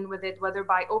conversation with it, whether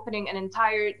by opening an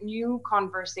entire new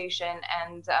conversation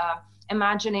and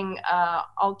imagining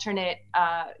alternate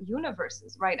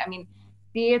universes, right? I mean,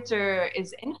 theater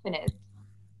is infinite,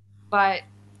 but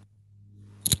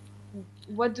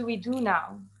what do we do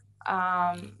now?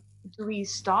 Do we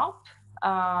stop?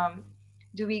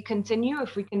 Do we continue?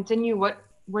 If we continue,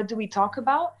 what do we talk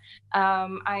about?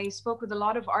 I spoke with a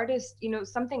lot of artists, you know,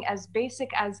 something as basic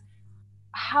as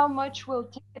how much will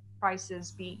ticket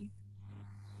prices be?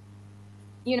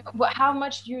 You know, how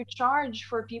much do you charge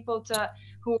for people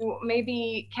who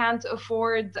maybe can't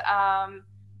afford,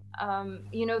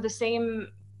 you know, the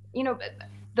same, you know,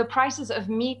 the prices of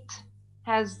meat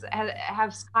have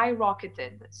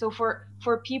skyrocketed. So for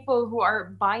people who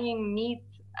are buying meat,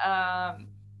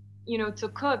 you know, to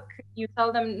cook, you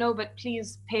tell them, no, but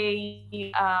please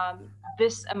pay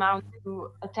this amount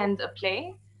to attend a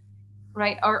play,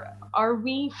 right? Are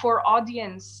we, for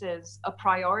audiences, a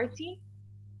priority?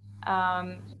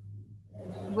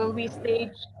 Will we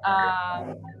stage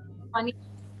funny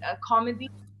comedy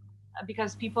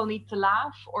because people need to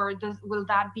laugh, or will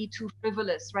that be too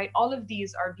frivolous, right? All of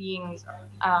these are being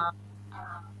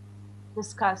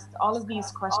discussed. All of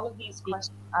these questions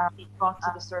brought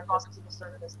to the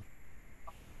surface.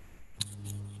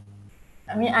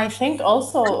 I mean, I think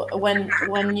also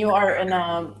when you are in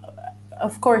a,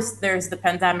 of course, there's the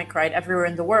pandemic, right, everywhere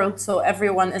in the world. So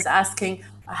everyone is asking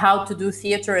how to do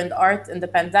theater and art in the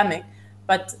pandemic,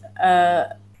 but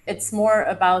it's more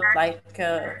about like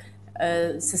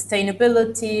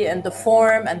sustainability and the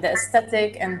form and the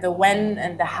aesthetic and the when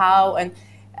and the how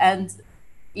and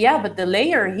yeah, but the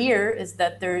layer here is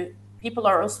that people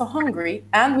are also hungry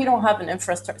and we don't have an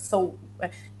infrastructure. So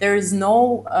there is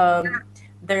no.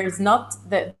 There is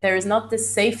not this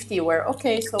safety where,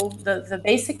 okay, so the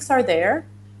basics are there,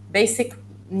 basic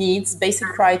needs,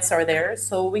 basic rights are there,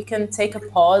 so we can take a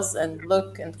pause and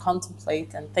look and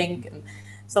contemplate and think. And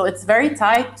so it's very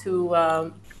tied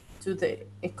to the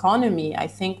economy, I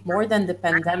think, more than the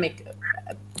pandemic.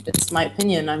 It's my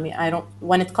opinion. I mean,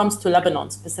 when it comes to Lebanon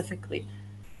specifically,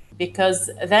 because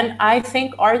then I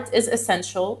think art is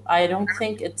essential. I don't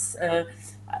think it's.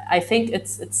 I think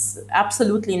it's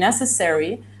absolutely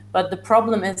necessary, but the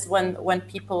problem is when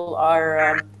people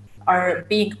are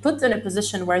being put in a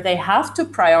position where they have to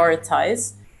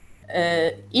prioritize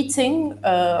eating,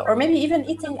 or maybe even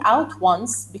eating out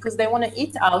once because they want to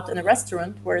eat out in a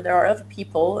restaurant where there are other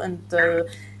people, and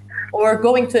or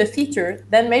going to a theater,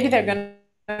 then maybe they're going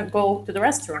to go to the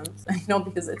restaurant,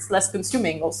 because it's less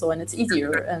consuming also, and it's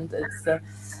easier, and it's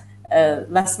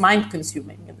less mind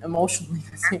consuming and emotionally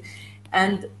consuming.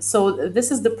 And so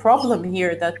this is the problem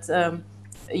here, that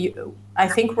I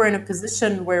think we're in a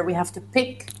position where we have to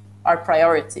pick our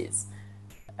priorities,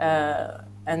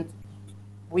 and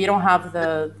we don't have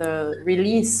the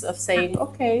release of saying,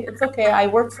 okay, it's okay, I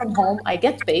work from home, I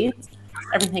get paid,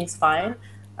 everything's fine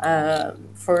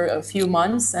for a few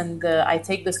months, and I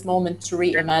take this moment to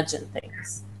reimagine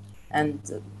things. And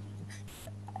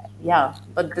yeah,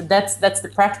 but that's the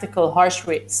practical, harsh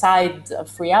side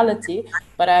of reality.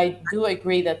 But I do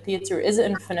agree that theater is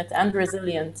infinite and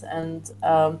resilient, and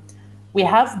we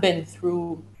have been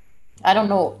through, I don't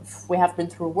know if we have been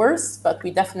through worse, but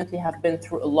we definitely have been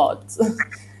through a lot.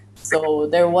 So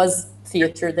there was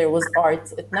theater, there was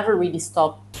art. It never really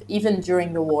stopped, even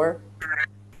during the war.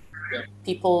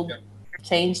 People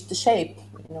changed the shape,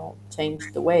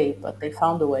 changed the way, but they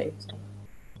found a way. So.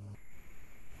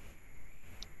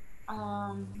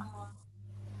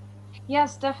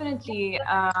 Yes, definitely.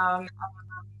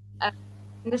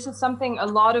 This is something a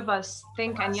lot of us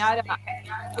think, and Yara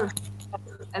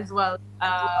as well,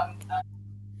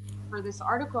 for this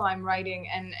article I'm writing,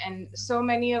 and so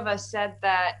many of us said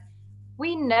that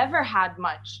we never had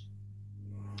much,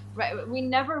 right? We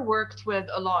never worked with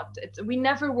a lot. We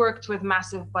never worked with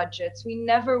massive budgets. We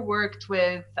never worked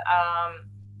with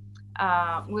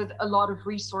a lot of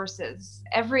resources.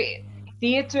 Every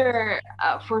theater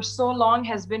for so long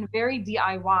has been very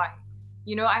DIY.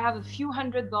 I have a few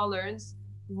 $100s.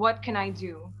 What can I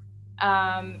do?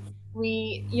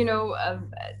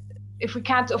 If we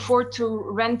can't afford to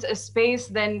rent a space,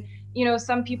 then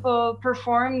some people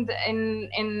performed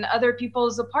in other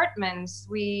people's apartments.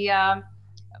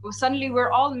 Suddenly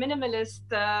we're all minimalist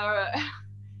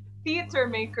theater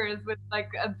makers with like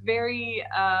a very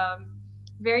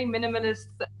very minimalist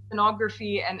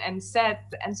scenography and set.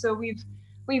 And so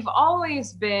we've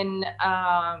always been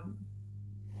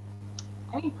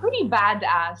pretty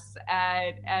badass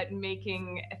at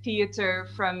making theater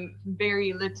from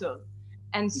very little.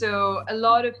 And so a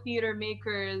lot of theater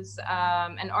makers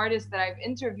and artists that I've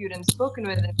interviewed and spoken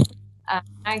with,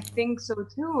 I think so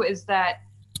too, is that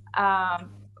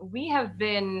we have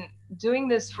been doing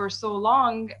this for so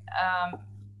long.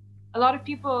 A lot of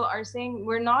people are saying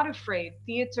we're not afraid.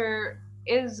 Theater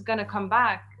is going to come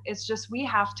back. It's just we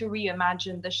have to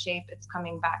reimagine the shape it's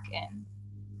coming back in.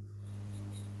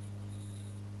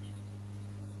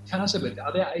 Tell us a bit,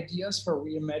 are there ideas for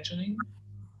reimagining?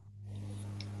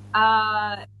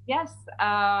 Yes,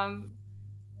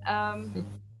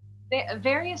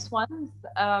 various ones.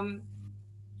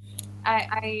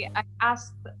 I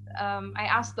asked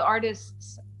the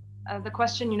artists the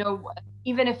question,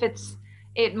 even if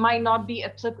it might not be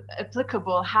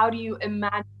applicable, how do you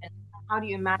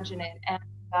imagine it?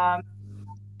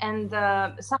 And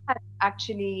Sahar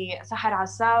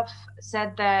Asaf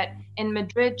said that in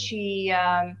Madrid she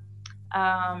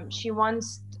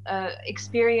once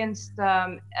experienced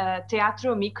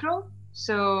teatro micro,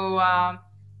 so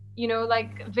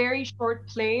like very short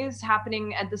plays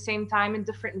happening at the same time in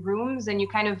different rooms, and you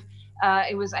kind of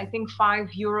it was, I think,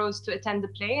 €5 to attend the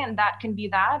play, and that can be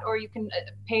that, or you can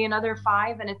pay another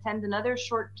 $5 and attend another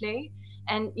short play.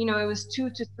 And it was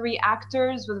 2 to 3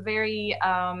 actors with very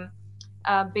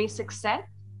basic set.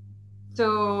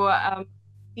 So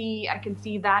I can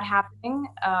see that happening.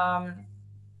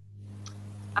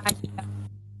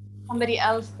 Somebody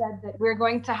else said that we're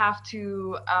going to have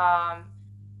to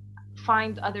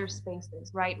find other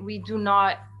spaces, right? We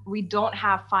don't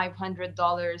have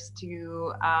 $500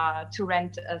 to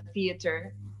rent a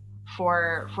theater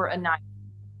for a night.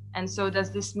 And so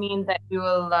does this mean that we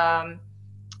will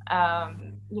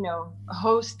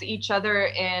host each other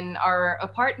in our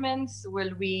apartments?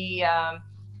 Will we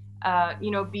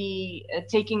be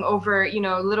taking over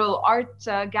little art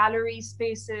gallery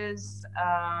spaces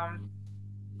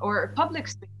or public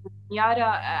spaces?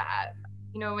 Yara,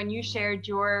 when you shared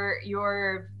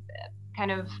your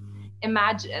kind of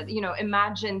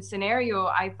imagine scenario,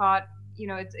 I thought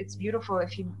it's beautiful.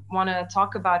 If you want to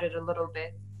talk about it a little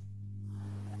bit.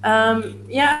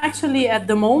 Yeah, actually, at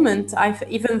the moment,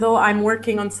 even though I'm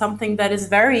working on something that is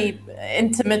very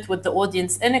intimate with the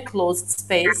audience in a closed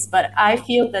space, but I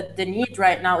feel that the need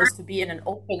right now is to be in an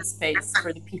open space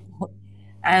for the people,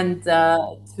 and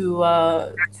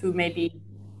to maybe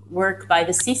work by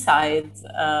the seaside.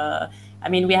 I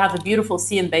mean, we have a beautiful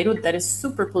sea in Beirut that is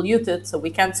super polluted, so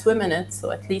we can't swim in it. So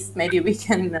at least maybe we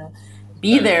can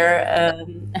be there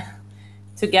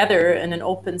together in an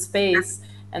open space.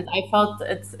 And I felt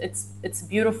it's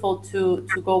beautiful to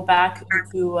go back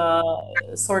into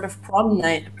sort of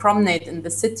promenade in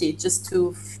the city, just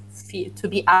to to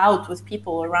be out with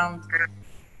people around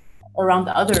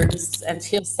others and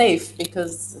feel safe,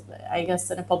 because I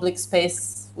guess in a public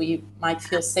space we might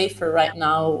feel safer right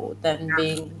now than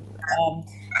being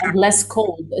and less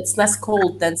cold. It's less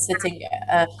cold than sitting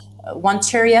one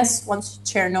chair yes, one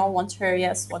chair no, one chair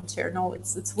yes, one chair no.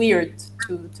 It's weird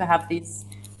to have these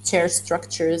chair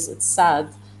structures. It's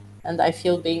sad, and I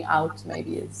feel being out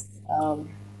maybe is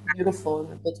beautiful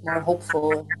and a bit more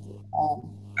hopeful, and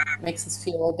makes us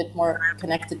feel a bit more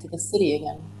connected to the city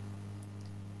again.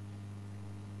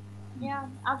 Yeah,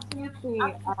 absolutely.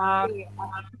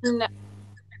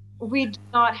 We do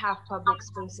not have public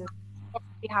spaces.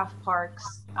 We have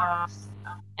parks,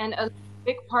 and a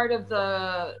big part of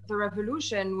the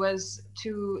revolution was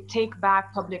to take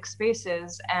back public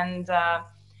spaces, and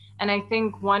I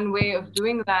think one way of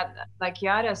doing that, like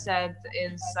Yara said,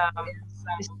 is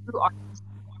through art.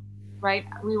 Right?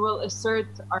 We will assert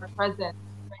our presence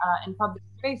in public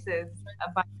spaces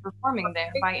by performing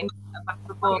there, by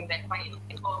performing there, by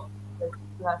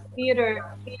theater,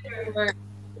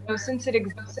 or, since it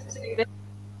exists,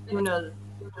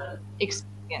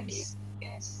 experience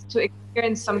to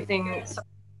experience something.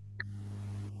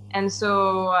 And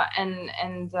so,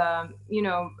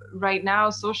 right now,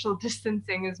 social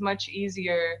distancing is much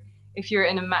easier if you're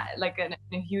in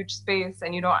a huge space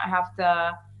and you don't have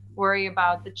to worry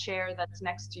about the chair that's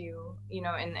next to you, in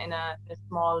a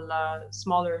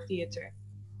smaller theater.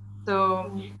 So,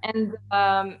 and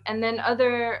then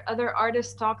other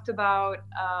artists talked about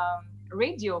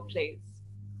radio plays.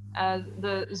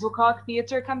 The Shubbak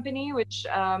Theatre Company, which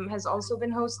has also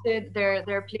been hosted,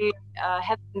 their play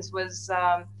Heavens was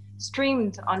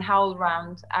streamed on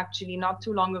HowlRound actually not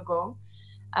too long ago.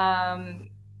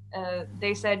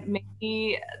 They said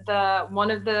maybe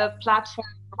one of the platforms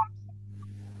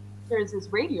is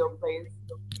radio plays.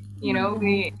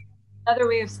 Another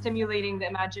way of stimulating the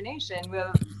imagination.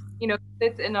 We'll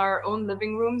sit in our own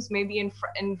living rooms, maybe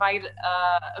invite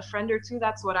a friend or two.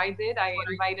 That's what I did. I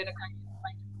invited a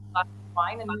glass of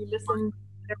wine and we listened.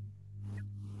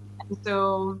 And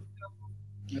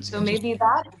so maybe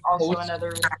that is also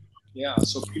another. Yeah,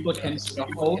 so people can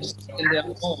host in their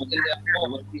home,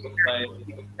 by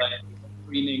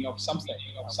screening of something.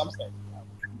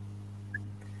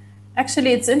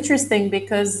 Actually, it's interesting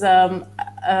because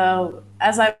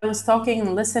as I was talking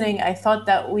and listening, I thought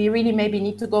that we really maybe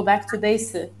need to go back to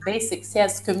basics.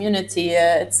 Yes, community.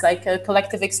 It's like a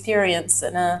collective experience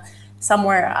and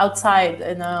somewhere outside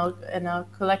in a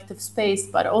collective space.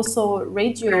 But also,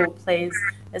 radio plays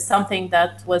is something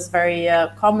that was very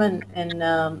common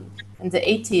in the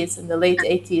 80s, in the late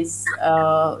 80s,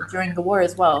 during the war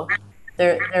as well.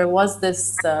 There was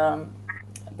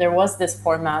this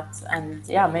format, and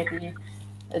yeah, maybe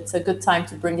it's a good time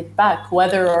to bring it back,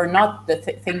 whether or not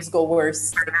things go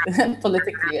worse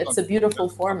politically. It's a beautiful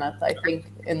format, I think,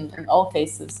 in all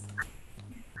cases.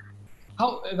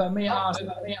 How, if I may ask,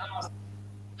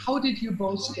 how did you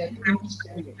both get into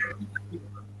it?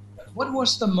 What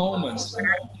was the moment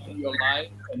in your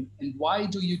life, and why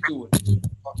do you do it?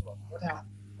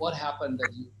 What happened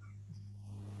that you?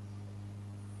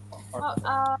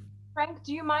 Frank,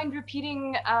 do you mind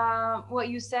repeating what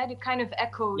you said? It kind of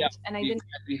echoed, and I didn't.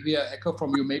 We hear echo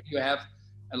from you. Maybe you have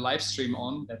a live stream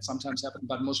on. That sometimes happens,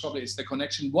 but most probably it's the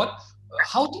connection.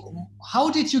 How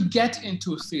did you get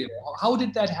into theater? How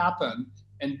did that happen?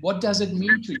 And what does it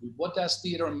mean to you? What does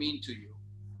theater mean to you?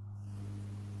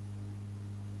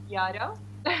 Yara?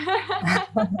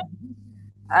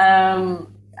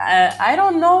 I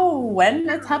don't know when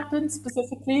it happened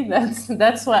specifically.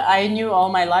 That's what I knew all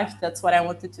my life. That's what I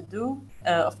wanted to do.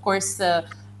 Of course, the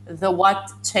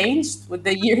what changed with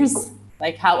the years,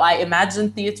 like how I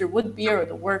imagined theater would be or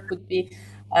the work would be.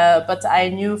 But I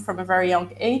knew from a very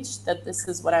young age that this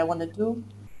is what I want to do.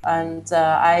 And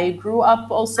I grew up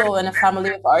also in a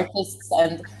family of artists,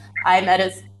 and I'm at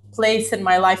a place in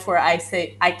my life where I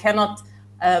say I cannot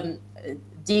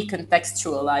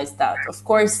decontextualize that. Of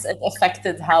course, it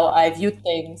affected how I viewed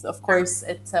things. Of course,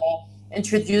 it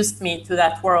introduced me to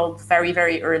that world very,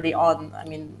 very early on. I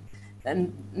mean,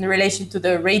 and in relation to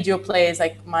the radio plays,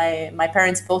 like my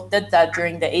parents both did that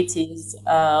during the 80s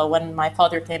when my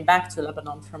father came back to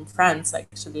Lebanon from France,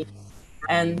 actually.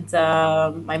 And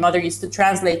my mother used to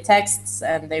translate texts,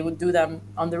 and they would do them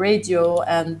on the radio.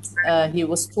 And he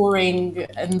was touring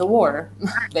in the war,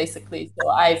 basically. So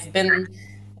I've been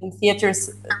in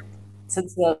theaters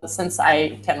since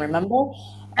I can remember,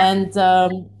 and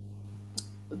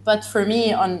but for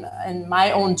me, in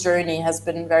my own journey has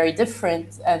been very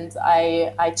different, and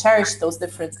I cherish those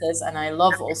differences, and I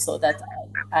love also that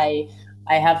I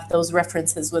have those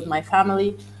references with my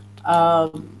family.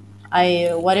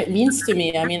 What it means to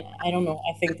me, I mean, I don't know.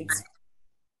 I think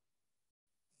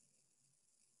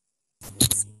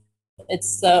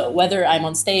it's whether I'm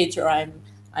on stage or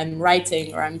I'm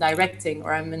writing or I'm directing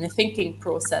or I'm in a thinking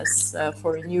process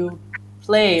for a new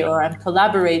play or I'm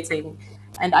collaborating,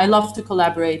 and I love to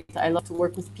collaborate. I love to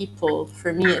work with people.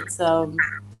 For me, it's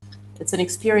an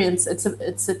experience.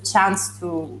 It's a chance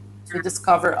to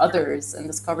discover others and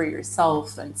discover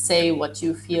yourself and say what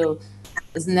you feel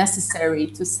is necessary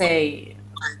to say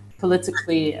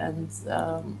politically, and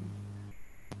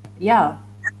yeah,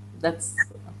 that's.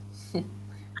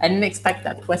 I didn't expect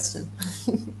that question.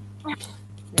 It's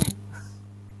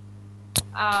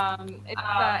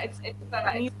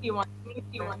an easy one.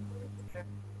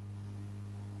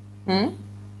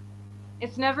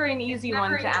 It's never an easy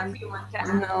one to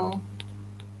answer. No,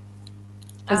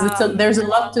 because there's a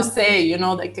lot to say, you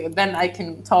know. Like then I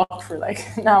can talk for like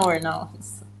an hour now.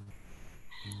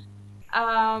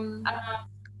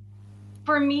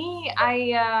 For me,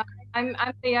 I'm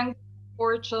the youngest of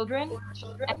 4 children,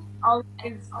 and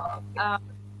always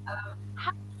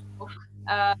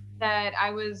that I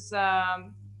was,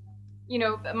 you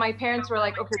know, my parents were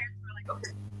like, okay,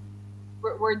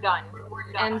 we're done,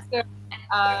 and so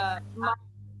my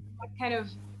kind of,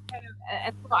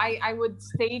 and so I would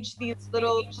stage these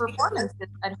little performances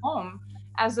at home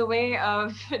as a way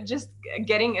of just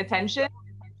getting attention.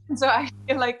 So I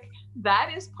feel like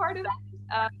that is part of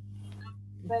it.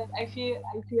 But I feel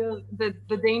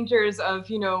the dangers of,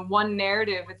 you know, one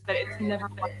narrative is that it's never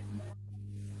one.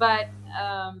 But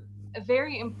a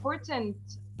very important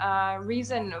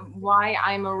reason why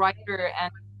I'm a writer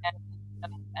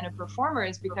and a performer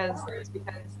is because I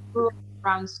grew up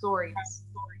around stories.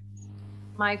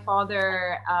 My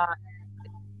father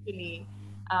really,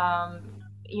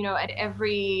 you know, at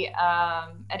every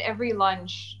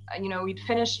lunch, you know, we'd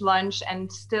finish lunch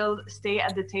and still stay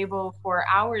at the table for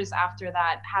hours after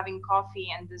that, having coffee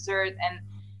and dessert, and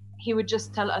he would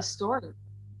just tell us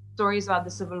stories about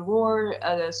the Civil War,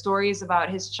 stories about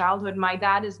his childhood. My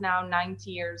dad is now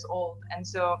 90 years old, and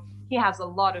so he has a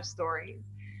lot of stories.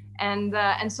 And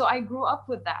so I grew up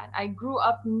with that. I grew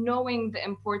up knowing the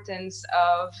importance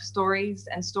of stories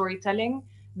and storytelling,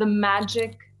 the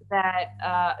magic that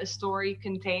a story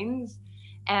contains,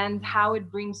 and how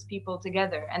it brings people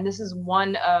together. And this is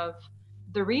one of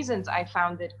the reasons I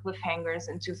founded Cliffhangers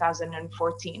in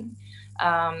 2014,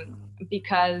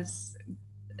 because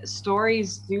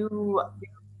stories do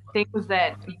things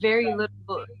that very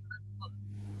little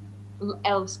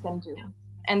else can do.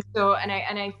 And so, and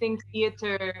I think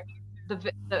theater, the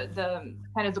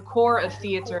kind of the core of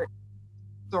theater,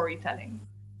 storytelling,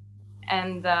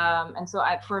 and so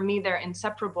for me they're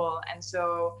inseparable. And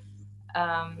so,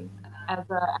 as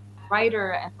a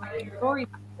writer and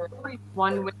storyteller,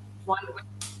 one with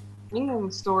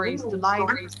bringing stories to life.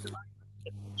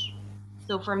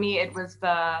 So for me, it was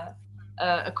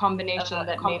a combination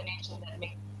that made,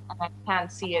 and I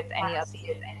can't see it any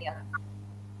other.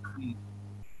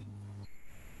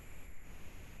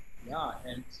 Yeah,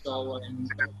 and so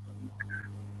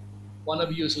one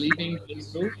of you is leaving the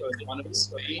group, or one of you is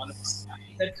staying.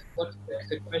 That's what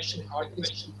the question: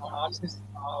 artists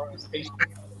are facing.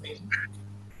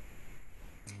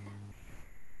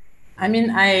 I mean,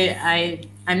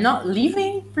 I'm not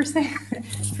leaving per se.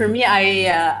 For me,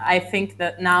 I think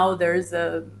that now there's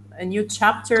a new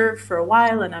chapter for a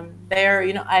while, and I'm there.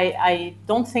 You know, I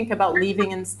don't think about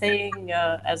leaving and staying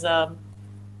as a.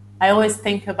 I always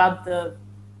think about the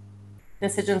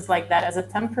decisions like that as a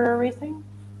temporary thing.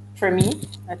 For me,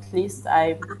 at least,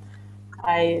 I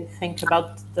think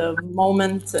about the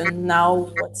moment and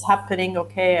now what's happening.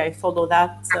 Okay, I follow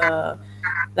that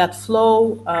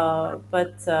flow,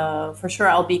 but for sure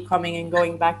I'll be coming and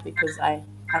going back because I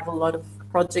have a lot of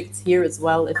projects here as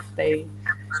well if they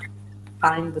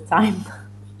find the time.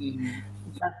 Mm-hmm.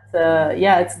 But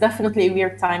yeah, it's definitely a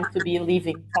weird time to be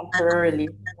leaving temporarily.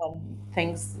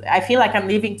 Things, I feel like I'm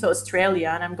leaving to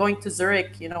Australia and I'm going to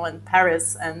Zurich, you know, and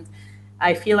Paris, and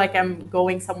I feel like I'm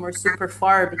going somewhere super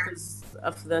far because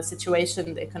of the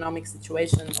situation, the economic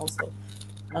situation also.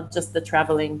 Not just the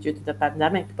traveling due to the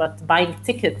pandemic, but buying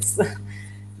tickets,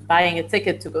 buying a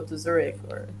ticket to go to Zurich,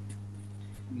 or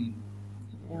you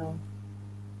know.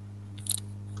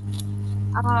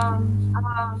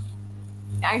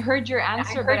 I heard your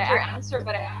answer, but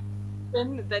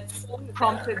that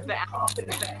prompted the answer.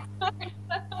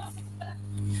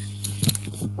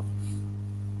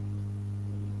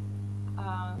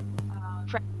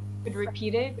 Could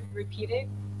repeat it.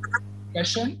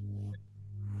 Question?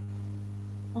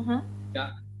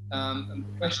 Yeah.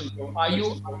 Question. So are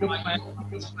you planning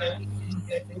to stay in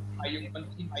Beirut? Are you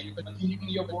continuing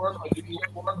your work, or do you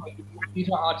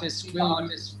theater artists will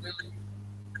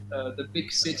the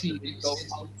big city and go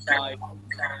outside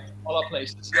other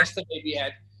places? Yesterday we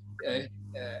had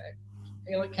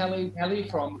Kelly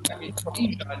from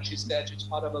Asia, and she said she's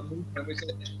part of a movement which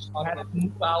said we have to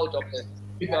move out of the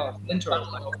bigger centers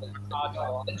like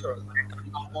Jakarta,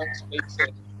 small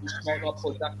spaces, smaller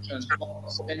production.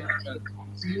 And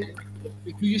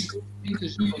do you still think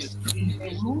this is in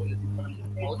Beirut?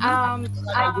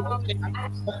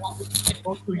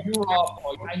 Go to Europe,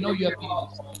 or I know you have been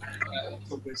also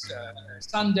with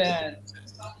Sundance and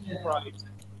Fulbright.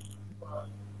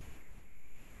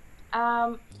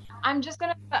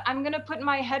 I'm gonna put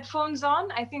my headphones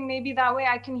on. I think maybe that way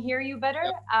I can hear you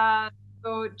better.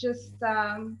 So just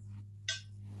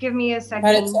give me a second.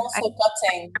 But it's also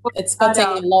cutting. It's cutting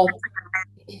a lot.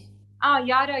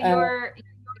 Yara, your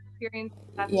experience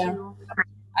with that too.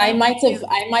 I might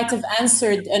have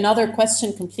answered another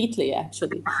question completely,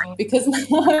 actually, because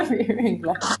now I'm hearing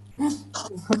that.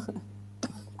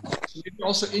 Maybe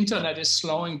also internet is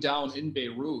slowing down in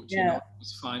Beirut. Yeah. You know, it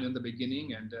was fine in the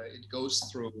beginning, and it goes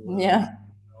through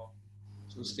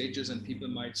through stages, and people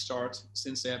might start,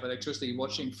 since they have electricity,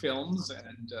 watching films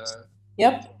and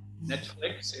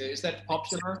Netflix. Is that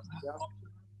popular?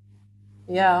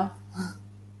 Yeah.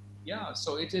 Yeah,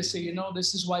 so it is, you know,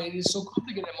 this is why it is so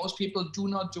complicated. Most people do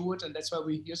not do it, and that's why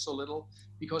we hear so little,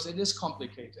 because it is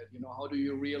complicated. You know, how do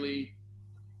you really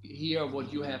hear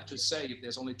what you have to say if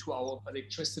there's only 2 hours of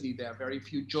electricity? There are very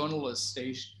few journalists,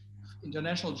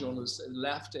 international journalists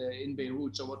left in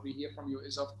Beirut. So what we hear from you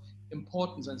is of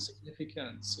importance and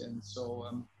significance. And so,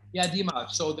 yeah, Dima,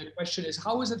 so the question is,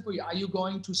 how is it for you? Are you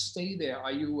going to stay there?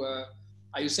 Are you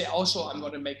say also, I'm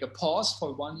going to make a pause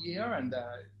for 1 year and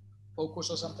focus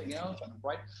on something else,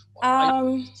 right? Are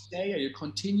you stay? Are you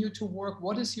continue to work?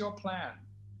 What is your plan?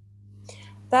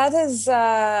 That is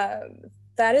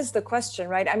the question,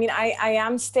 right? I mean, I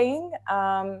am staying.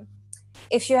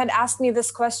 If you had asked me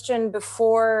this question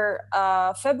before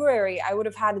February, I would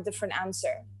have had a different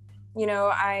answer. You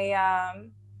know,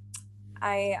 I'm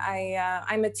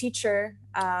a teacher,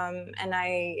 and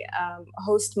I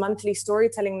host monthly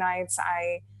storytelling nights.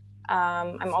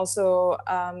 I'm also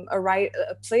a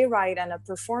playwright and a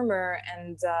performer,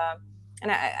 and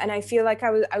I feel like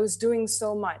I was doing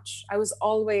so much.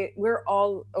 We're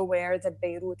all aware that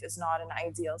Beirut is not an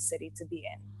ideal city to be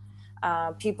in.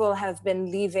 People have been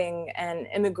leaving and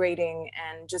immigrating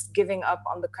and just giving up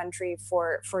on the country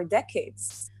for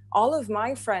decades. All of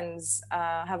my friends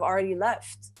have already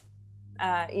left.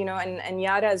 You know, and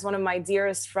Yara is one of my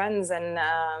dearest friends, and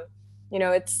you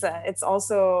know, it's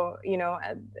also, you know,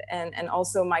 and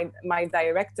also my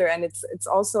director, and it's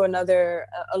also another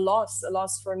a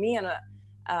loss for me, and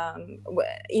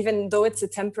even though it's a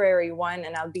temporary one,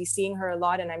 and I'll be seeing her a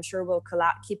lot, and I'm sure we'll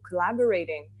keep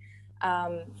collaborating.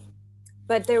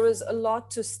 But there was a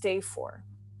lot to stay for.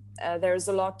 There's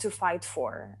a lot to fight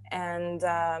for, and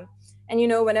you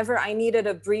know, whenever I needed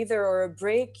a breather or a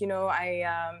break, you know,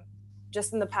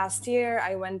 just in the past year,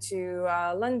 I went to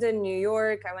London, New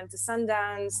York, I went to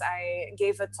Sundance, I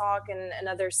gave a talk in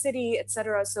another city,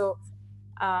 etc. So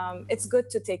it's good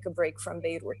to take a break from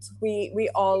Beirut. We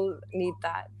all need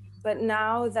that. But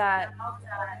now that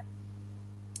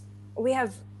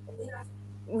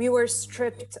we were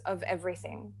stripped of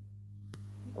everything,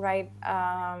 right?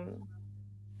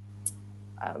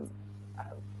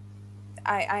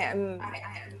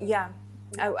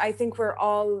 I think we're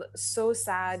all so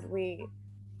sad.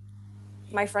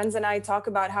 My friends and I talk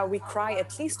about how we cry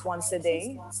at least once a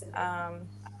day.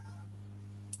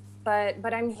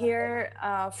 But I'm here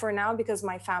for now because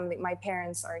my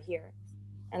parents are here.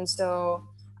 And so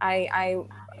I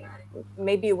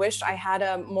maybe wish I had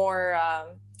a more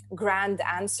grand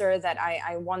answer that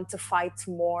I want to fight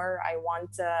more. I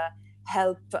want to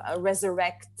help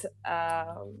resurrect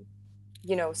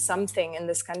you know, something in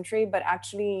this country, but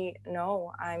actually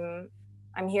no, I'm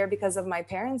here because of my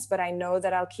parents, but I know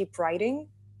that I'll keep writing.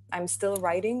 I'm still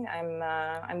writing.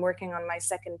 I'm working on my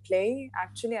second play.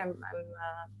 Actually,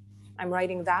 I'm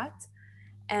writing that,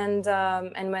 and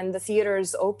when the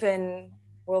theaters open,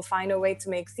 we'll find a way to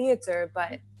make theater.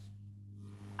 But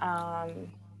I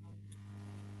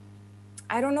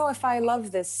don't know if I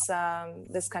love this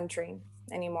this country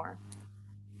anymore.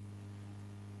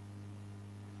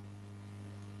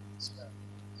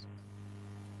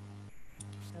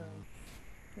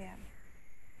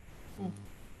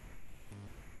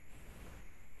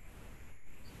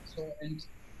 So, and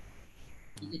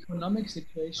the economic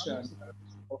situation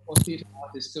for theater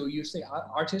artists. So you say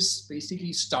artists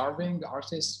basically starving,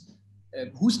 artists,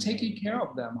 who's taking care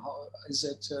of them? How is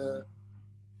it?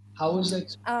 How is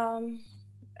it?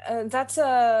 That's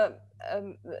a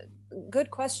good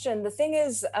question. The thing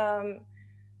is,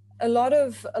 a lot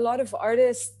of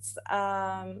artists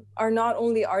are not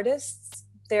only artists.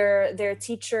 They're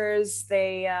teachers.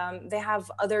 They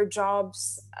have other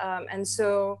jobs, and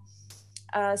so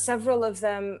several of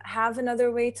them have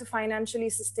another way to financially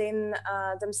sustain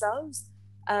themselves.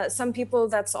 Some people,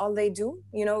 that's all they do.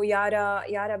 You know,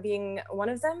 Yara being one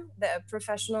of them, the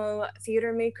professional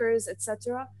theater makers,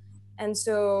 etc. And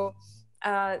so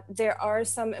there are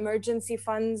some emergency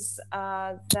funds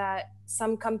that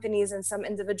some companies and some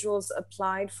individuals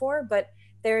applied for, but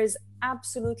there is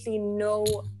absolutely no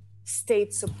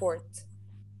state support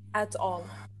at all.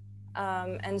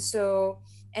 And so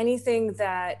anything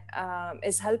that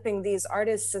is helping these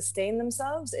artists sustain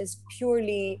themselves is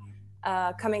purely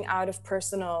coming out of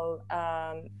personal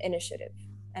initiative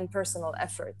and personal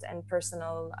effort and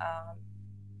personal,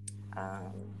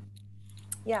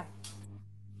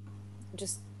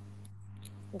 just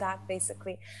that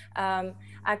basically.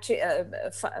 Actually,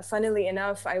 funnily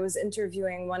enough, I was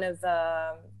interviewing one of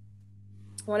the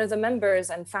members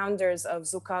and founders of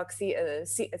Shubbak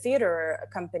Theater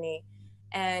Company,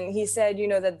 and he said, you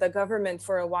know, that the government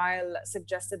for a while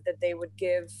suggested that they would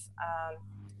give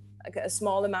a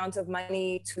small amount of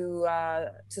money to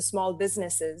small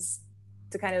businesses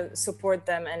to kind of support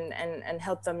them and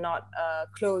help them not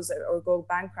close or go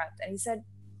bankrupt. And he said,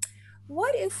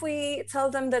 what if we tell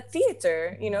them that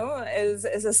theater, you know, is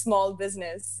a small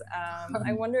business?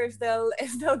 I wonder if they'll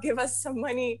give us some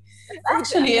money. It's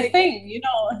actually a thing, you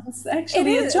know. It's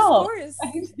actually a job. Of course,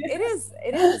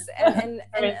 it is, and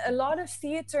a lot of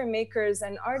theater makers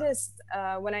and artists,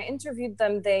 when I interviewed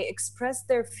them, they expressed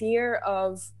their fear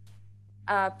of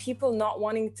people not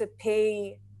wanting to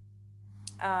pay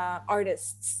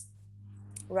artists,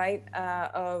 right?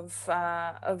 Of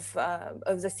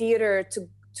the theater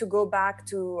to go back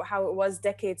to how it was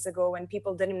decades ago when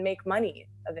people didn't make money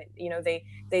of it. You know, they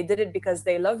did it because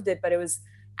they loved it, but it was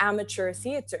amateur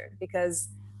theater because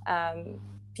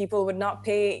people would not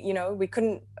pay, you know, we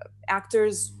couldn't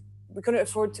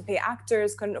afford to pay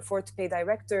actors, couldn't afford to pay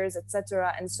directors,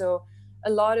 etc. And so a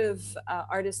lot of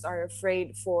artists are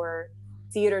afraid for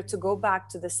theater to go back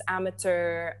to this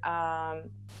amateur,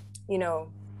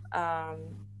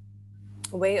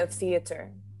 way of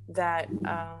theater that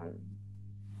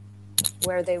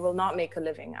where they will not make a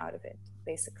living out of it,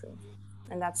 basically.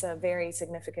 And that's a very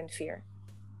significant fear.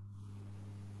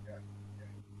 Yeah.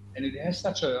 And it has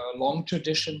such a long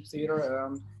tradition, theater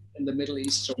in the Middle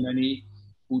East. So many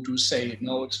who do say,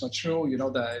 no, it's not true. You know,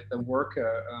 the work,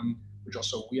 which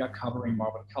also we are covering,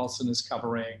 Marvin Carlson is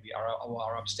covering, our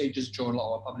Arab Stages Journal,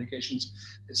 our publications.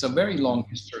 It's a very long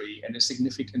history and a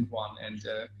significant one. And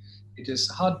it is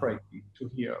heartbreaking to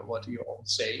hear what you all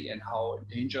say and how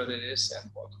endangered it is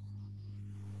and what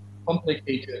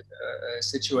complicated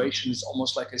situation is,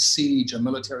 almost like a siege, a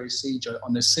military siege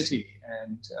on a city,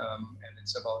 and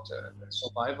it's about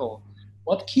survival.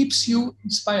 What keeps you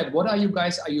inspired? What are you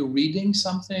guys? Are you reading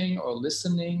something or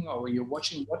listening, or are you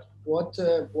watching?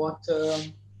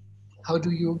 How do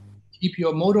you keep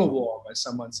your motor warm, as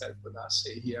someone said with us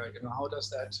here? You know, how does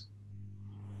that?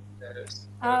 That is.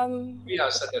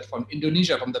 Ria said that from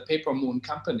Indonesia, from the Paper Moon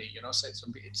Company. You know, said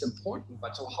it's important.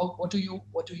 But so how? What do you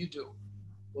do?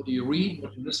 What do you read?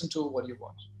 What do you listen to? What do you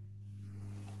watch?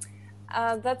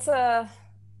 That's a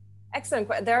excellent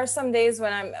question. There are some days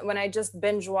when I just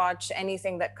binge watch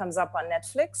anything that comes up on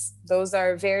Netflix. Those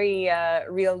are very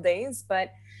real days.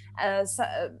 But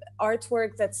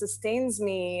artwork that sustains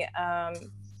me,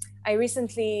 I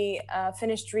recently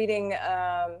finished reading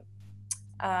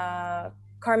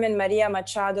Carmen Maria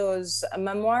Machado's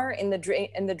memoir in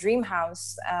the Dream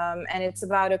House, and it's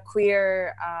about a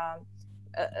queer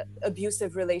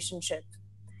abusive relationship.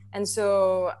 And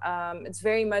so it's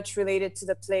very much related to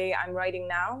the play I'm writing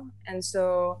now. And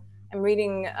so I'm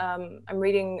reading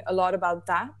a lot about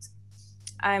that.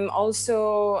 I'm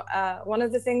also, one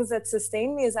of the things that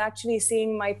sustain me is actually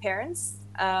seeing my parents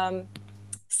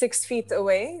 6 feet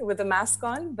away with a mask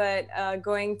on, but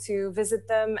going to visit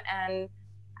them and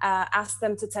ask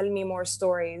them to tell me more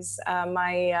stories.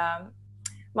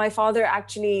 My father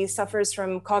actually suffers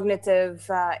from cognitive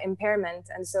impairment,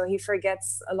 and so he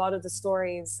forgets a lot of the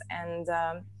stories.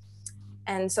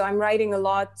 And so I'm writing a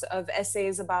lot of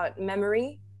essays about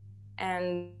memory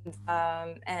and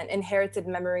inherited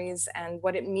memories and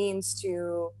what it means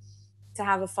to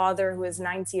have a father who is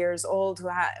 90 years old,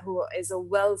 who is a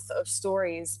wealth of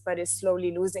stories, but is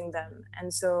slowly losing them.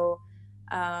 And so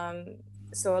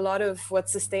So a lot of what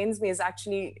sustains me is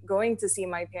actually going to see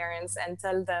my parents and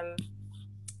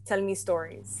tell me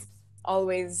stories.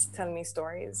 Always tell me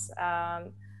stories.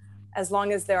 As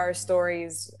long as there are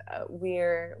stories,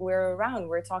 we're around,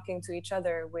 we're talking to each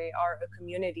other, we are a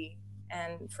community.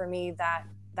 And for me,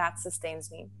 that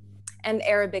sustains me. And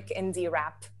Arabic indie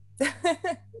rap.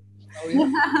 Oh,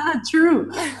 yeah. True.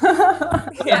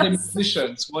 What are the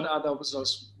musicians? What are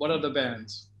those? What are the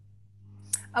bands?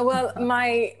 Well,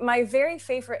 my very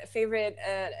favorite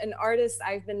an artist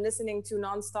I've been listening to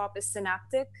nonstop is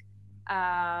Synaptic,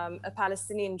 a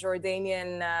Palestinian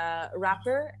Jordanian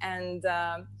rapper. And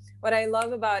what I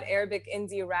love about Arabic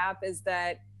indie rap is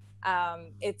that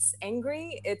it's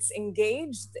angry, it's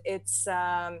engaged, it's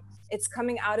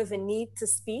coming out of a need to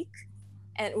speak,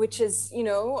 and which is, you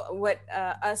know, what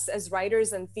us as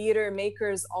writers and theater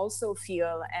makers also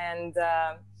feel.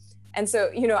 And so,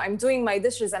 you know, I'm doing my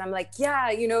dishes and I'm like, yeah,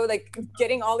 you know, like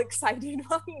getting all excited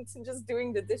while just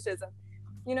doing the dishes. And,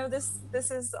 you know,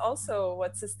 this is also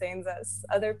what sustains us.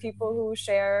 Other people who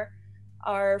share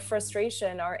our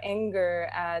frustration, our anger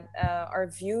at our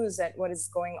views at what is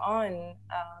going on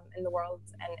in the world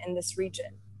and in this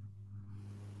region.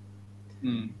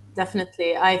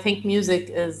 Definitely. I think music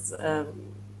is,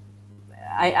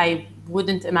 I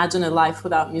wouldn't imagine a life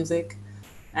without music,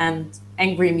 and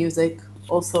angry music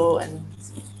also. And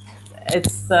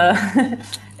it's,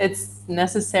 it's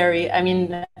necessary. I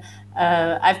mean,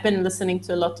 I've been listening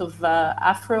to a lot of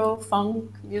Afro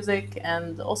funk music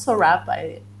and also rap.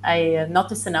 I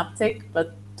not a Synaptic,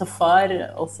 but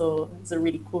Tafar also is a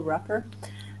really cool rapper.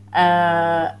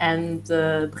 And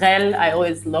Brel, I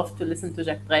always love to listen to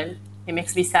Jacques Brel. He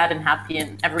makes me sad and happy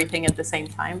and everything at the same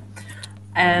time.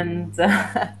 And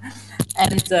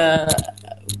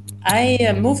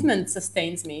movement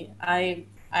sustains me.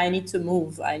 I need to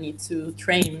move. I need to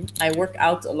train. I work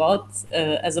out a lot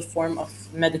as a form of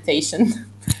meditation.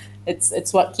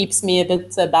 It's what keeps me a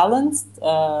bit balanced.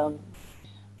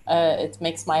 It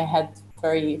makes my head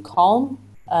very calm.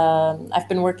 I've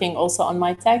been working also on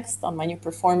my text, on my new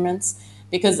performance,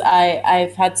 because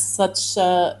I've had such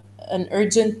an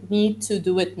urgent need to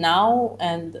do it now.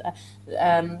 And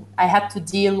I had to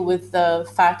deal with the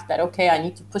fact that, okay, I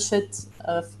need to push it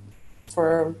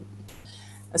for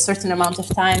a certain amount of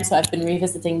time. So I've been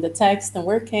revisiting the text and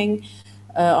working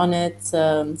on it.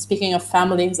 Speaking of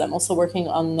families, I'm also working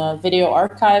on video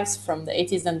archives from the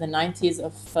 80s and the 90s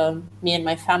of me and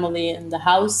my family in the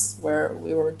house, where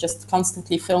we were just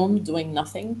constantly filmed doing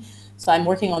nothing. So I'm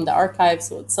working on the archives,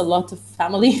 so it's a lot of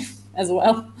family as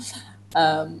well,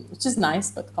 which is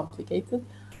nice but complicated.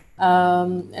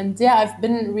 And yeah, I've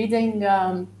been reading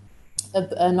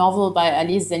a novel by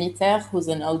Alice Zeniter, who's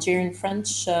an Algerian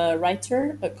French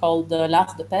writer, called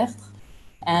L'Art de Perdre,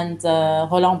 and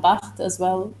Roland Barthes as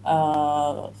well,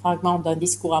 Fragment d'un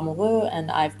discours amoureux. And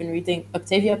I've been reading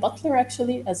Octavia Butler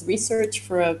actually as research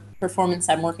for a performance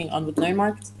I'm working on with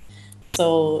Neumarkt.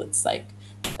 So it's like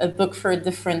a book for a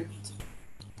different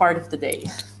part of the day.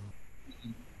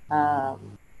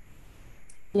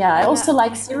 Yeah, I also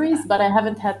like series, but I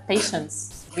haven't had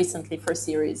patience recently for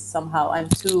series. Somehow I'm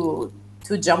too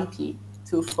jumpy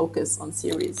to focus on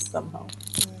series somehow.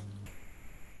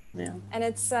 Yeah. And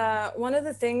it's one of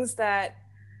the things that,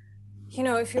 you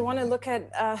know, if you want to look at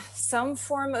some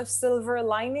form of silver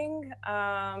lining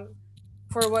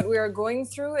for what we are going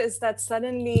through, is that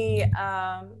suddenly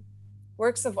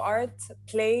works of art,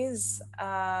 plays,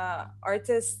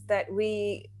 artists that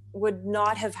we would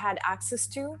not have had access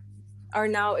to are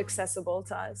now accessible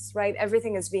to us, right?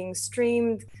 Everything is being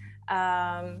streamed.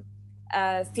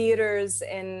 Theaters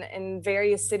in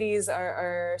various cities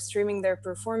are streaming their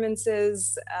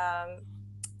performances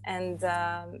and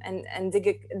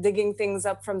digging things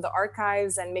up from the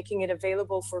archives and making it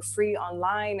available for free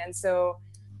online. And so,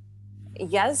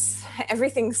 yes,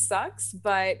 everything sucks,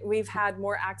 but we've had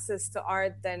more access to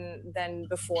art than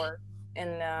before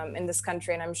in this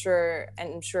country, and I'm sure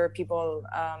people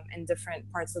in different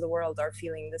parts of the world are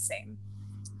feeling the same.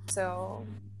 So,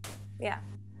 yeah,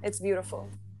 it's beautiful.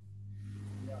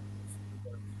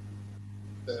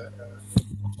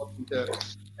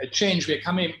 A change. We're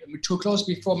coming too close.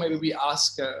 Before maybe we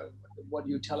ask what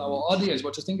you tell our audience,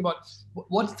 what to think about.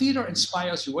 What theater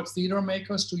inspires you? What theater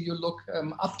makers do you look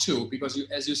up to? Because you,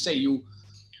 as you say, you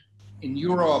in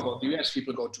Europe or the US,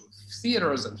 people go to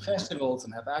theaters and festivals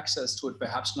and have access to it.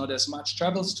 Perhaps not as much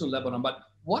travels to Lebanon. But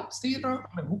what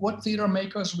theater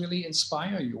makers really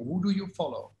inspire you? Who do you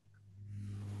follow?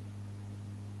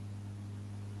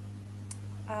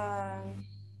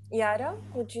 Yara,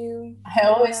 would you? I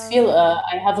always feel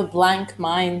I have a blank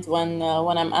mind when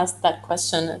I'm asked that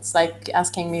question. It's like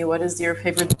asking me, "What is your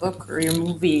favorite book or your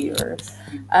movie?" Or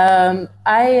I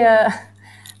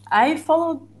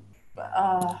follow.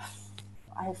 Uh,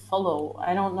 I follow.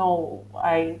 I don't know.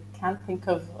 I can't think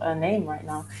of a name right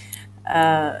now.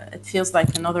 It feels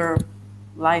like another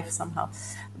life somehow.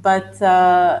 But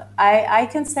I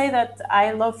can say that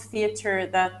I love theater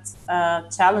that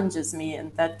challenges me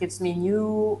and that gives me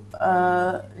new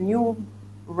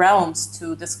realms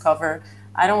to discover.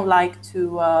 I don't like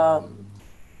to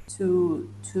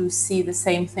see the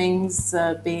same things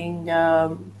being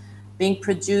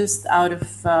produced out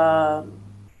of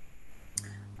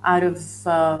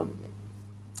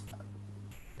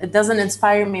it doesn't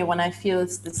inspire me when I feel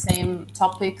it's the same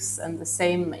topics and the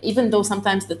same, even though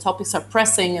sometimes the topics are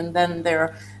pressing and then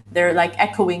they're like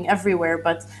echoing everywhere.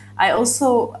 But I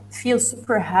also feel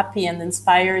super happy and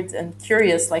inspired and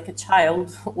curious like a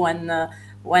child when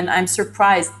I'm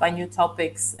surprised by new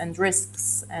topics and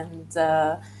risks. And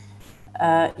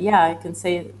yeah, I can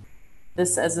say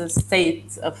this as a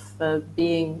state of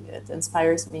being. It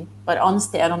inspires me. But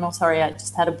honestly, I don't know. Sorry, I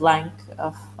just had a blank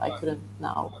of I couldn't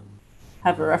now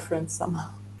have a reference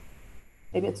somehow.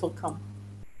 Maybe it will come.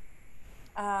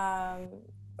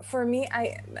 For me,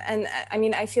 I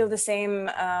mean, I feel the same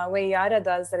way Yara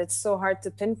does, that it's so hard to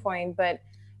pinpoint. But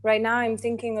right now, I'm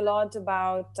thinking a lot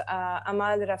about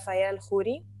Amal Rafael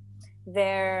Khouri.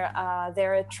 They're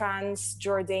a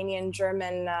trans-Jordanian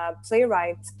German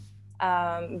playwright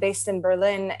based in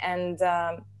Berlin, and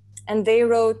they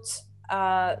wrote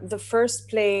the first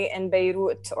play in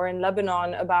Beirut or in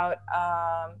Lebanon about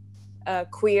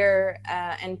queer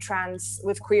and trans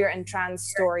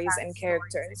stories and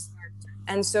characters.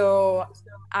 And so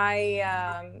I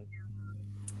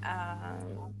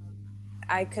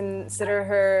consider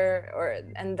her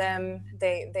and them,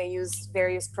 they use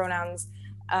various pronouns,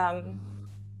 kind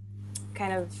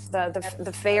of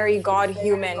the fairy god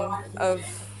human of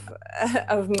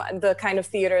the kind of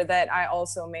theater that I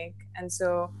also make. And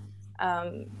so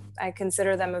I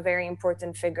consider them a very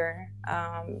important figure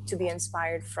to be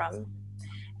inspired from.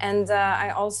 And I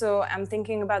also am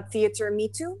thinking about Theater Me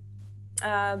Too,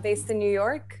 based in New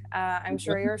York. I'm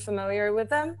sure you're familiar with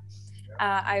them.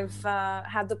 I've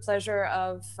had the pleasure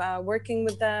of working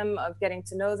with them, of getting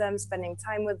to know them, spending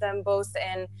time with them, both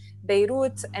in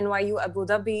Beirut, NYU, Abu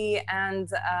Dhabi,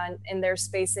 and in their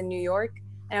space in New York.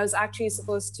 And I was actually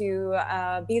supposed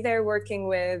to be there working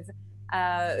with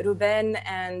Ruben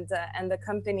and the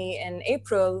company in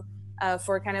April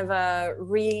for kind of a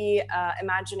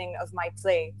reimagining of my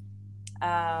play.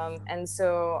 And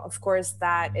so, of course,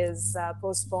 that is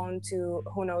postponed to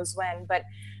who knows when. But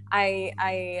I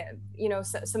you know,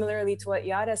 similarly to what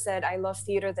Yara said, I love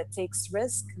theater that takes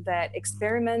risk, that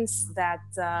experiments, that,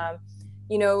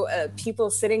 you know, people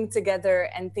sitting together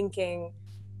and thinking,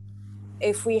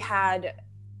 if we had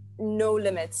no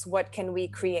limits, what can we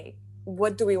create?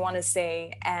 What do we want to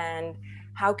say? And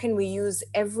how can we use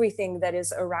everything that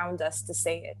is around us to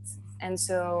say it? And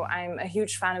so I'm a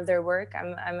huge fan of their work.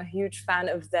 I'm a huge fan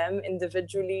of them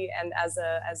individually and as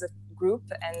a group.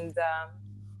 And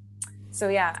so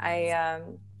yeah,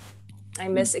 I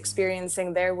miss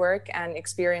experiencing their work and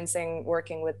experiencing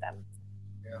working with them.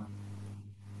 Yeah.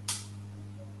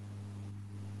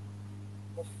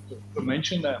 To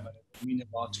mention them, I mean a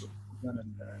lot to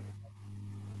them.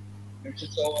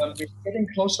 So we're getting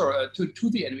closer to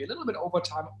the end. We're a little bit over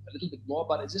time, a little bit more,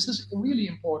 but this is really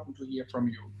important to hear from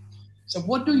you. So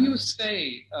what do you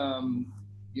say,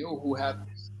 you who have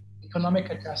this economic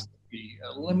catastrophe,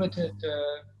 limited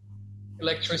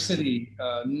electricity,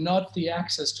 not the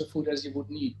access to food as you would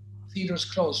need, theaters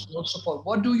closed, no support.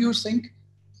 What do you think?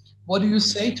 What do you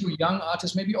say to young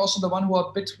artists, maybe also the one who are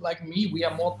a bit like me, we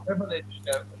are more privileged,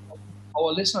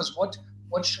 our listeners, what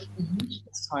should we use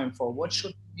this time for? What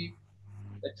should be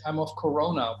the time of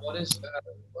Corona? What is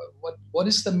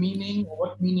the meaning, or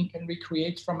what meaning can we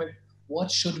create from it?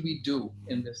 What should we do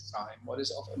in this time? What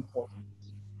is of importance?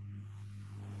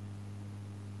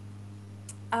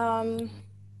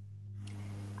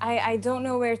 I don't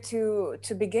know where to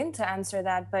begin to answer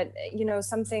that, but you know,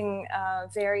 something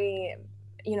very,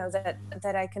 you know, that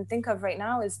I can think of right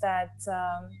now is that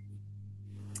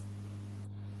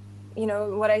you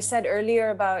know, what I said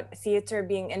earlier about theater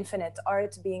being infinite,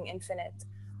 art being infinite.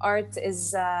 Art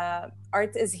is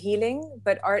healing,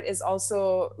 but art is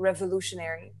also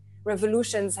revolutionary.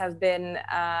 Revolutions have been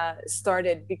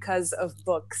started because of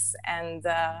books, and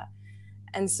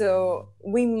so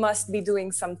we must be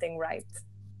doing something right.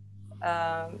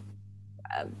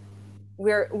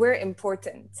 We're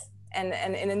important,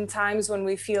 and in times when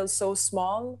we feel so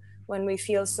small, when we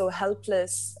feel so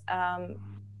helpless,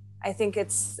 I think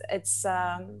it's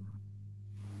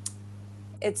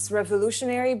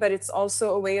revolutionary, but it's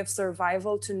also a way of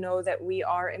survival to know that we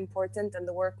are important and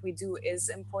the work we do is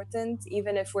important,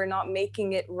 even if we're not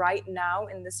making it right now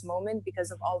in this moment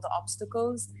because of all the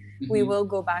obstacles. We will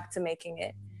go back to making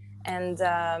it. And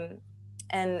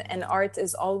art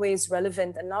is always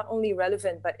relevant, and not only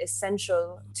relevant, but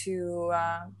essential to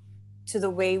the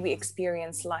way we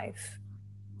experience life.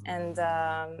 And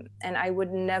I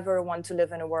would never want to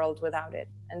live in a world without it.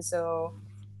 And so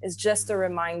it's just a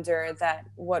reminder that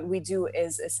what we do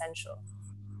is essential.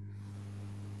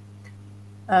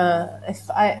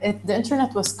 The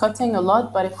internet was cutting a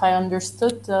lot, but if I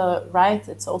understood right,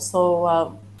 it's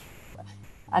also,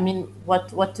 I mean,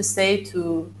 what to say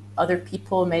to other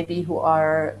people maybe who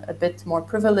are a bit more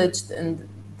privileged in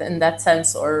that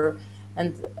sense,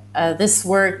 and this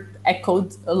word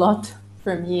echoed a lot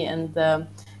for me, and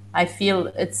I feel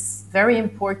it's very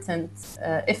important,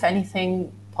 if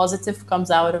anything positive comes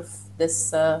out of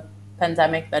this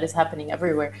pandemic that is happening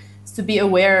everywhere, is to be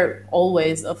aware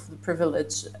always of the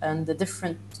privilege and the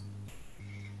different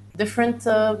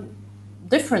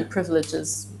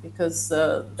privileges, because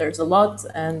there's a lot,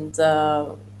 and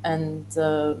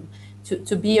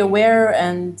to be aware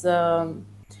and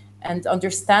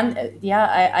understand.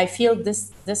 I feel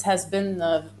this has been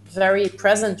very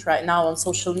present right now on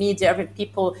social media. Every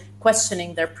people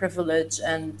questioning their privilege,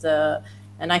 and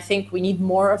I think we need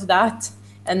more of that,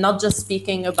 and not just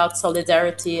speaking about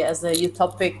solidarity as a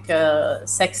utopic,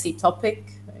 sexy topic,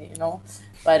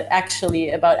 but actually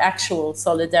about actual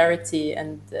solidarity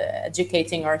and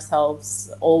educating ourselves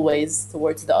always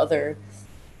towards the other,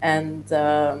 and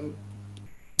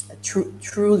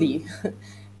truly,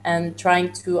 and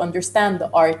trying to understand the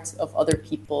art of other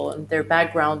people and their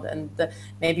background, and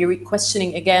maybe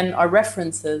questioning again our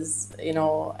references,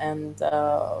 and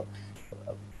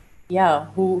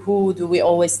who do we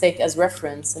always take as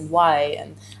reference and why?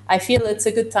 And I feel it's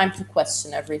a good time to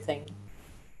question everything.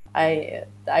 I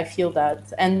feel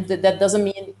that, and that doesn't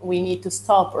mean we need to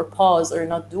stop or pause or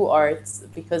not do art,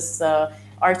 because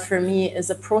art for me is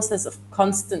a process of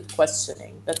constant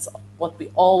questioning. That's what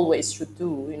we always should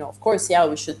do. Of course,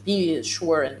 we should be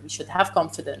sure and we should have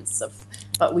confidence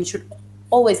but we should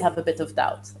always have a bit of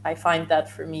doubt. I find that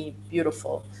for me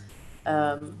beautiful,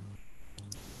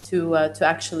 to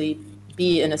actually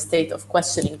be in a state of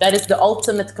questioning. That is the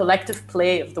ultimate collective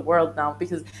play of the world now,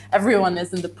 because everyone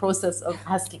is in the process of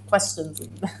asking questions.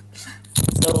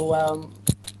 So,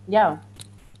 Yeah,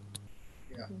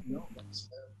 no,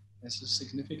 that's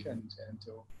significant, and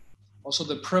also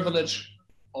the privilege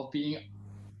of being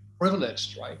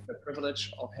privileged, right? The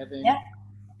privilege of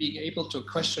being able to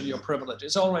question your privilege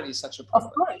is already such a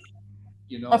privilege. Of course.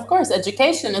 Of course,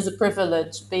 education is a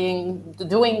privilege.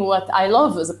 Doing what I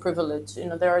love is a privilege.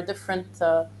 There are different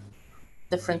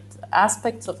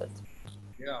aspects of it.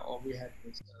 Yeah, or we had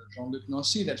this Jean-Luc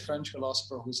Nancy, that French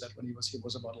philosopher, who said when he was here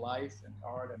was about life and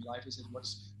art and life. He said, of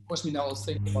course, we now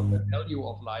think about the value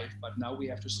of life, but now we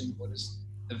have to think what is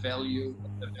the value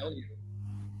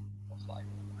of life.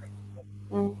 Right?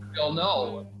 We all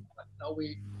know, but now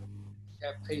we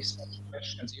have faced such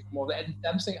questions even more. And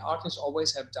something artists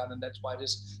always have done, and that's why it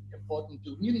is important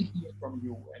to really hear from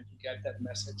you and to get that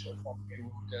message from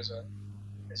Beirut as a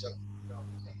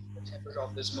the temperature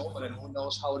of this moment, and who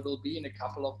knows how it will be in a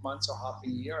couple of months or half a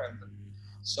year. And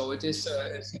so it is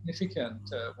significant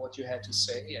what you had to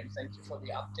say, and thank you for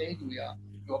the update.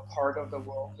 You are part of the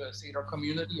world theater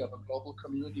community, of a global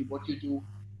community. What you do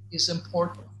is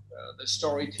important. The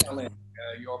storytelling,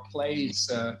 your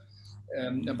plays,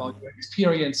 about your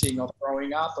experiencing of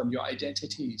growing up and your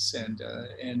identities,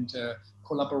 and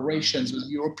collaborations with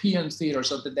European theater,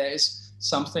 so that there is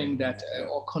something that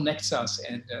or connects us,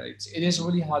 and it is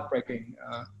really heartbreaking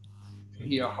to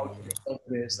hear how difficult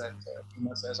it is that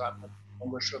Dima says, I'm not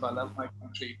longer sure I love my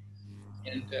country,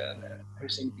 and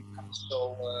everything becomes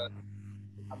so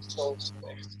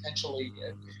existentially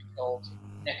difficult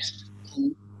next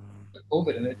to the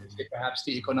COVID, and perhaps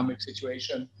the economic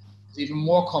situation is even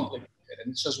more complicated.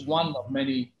 And it's just one of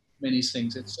many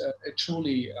things. It's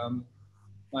truly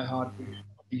my heart to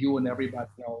you and everybody,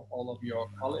 all of your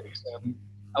colleagues.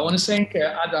 I want to thank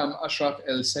Adam Ashraf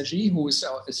El-Saji, who is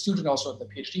a student also at the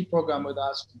PhD program with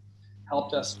us, who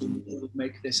helped us to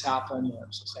make this happen.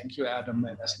 So thank you, Adam.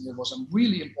 And I think it was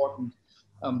really important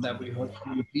that we heard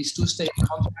from you. Please do stay in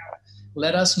contact.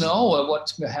 Let us know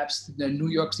what perhaps the New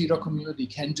York theater community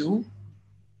can do,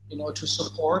 to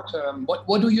support.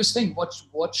 What do you think? What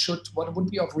would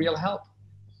be of real help?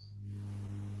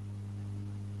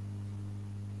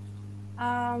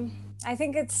 I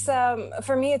think it's,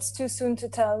 for me, it's too soon to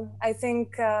tell. I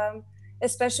think,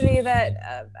 especially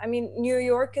that, I mean, New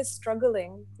York is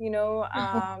struggling, you know,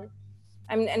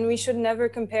 and we should never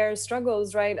compare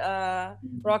struggles, right?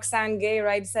 Roxane Gay,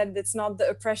 right, said it's not the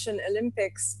oppression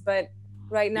Olympics, but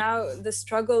right now the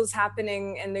struggles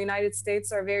happening in the United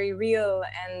States are very real.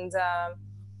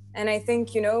 And I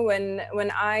think, you know,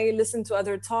 when I listen to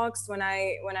other talks, when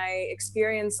I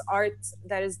experience art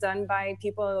that is done by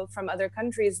people from other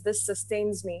countries, this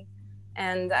sustains me.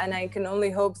 And I can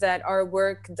only hope that our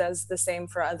work does the same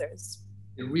for others.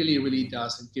 It really, really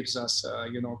does. It gives us,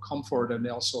 you know, comfort, and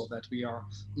also that we are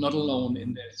not alone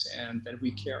in this, and that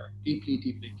we care, deeply,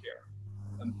 deeply care.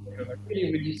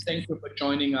 Really, really thank you for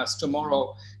joining us.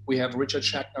 Tomorrow we have Richard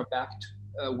Shatner back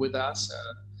with us,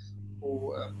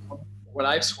 who, what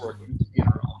I've worked in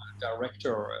theater, I'm a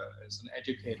director, as an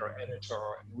educator, editor,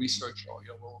 and researcher.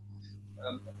 You will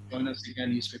join us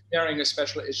again. He's preparing a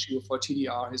special issue for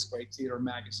TDR, his great theater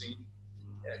magazine.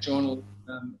 Journal,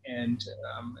 and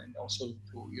also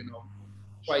to, you know,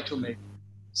 try to make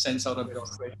sense out of it, or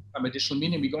create some additional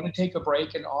meaning. We're going to take a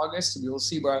break in August. We will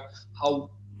see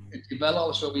how it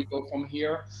develops, where we go from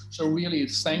here. So really,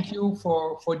 thank you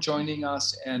for joining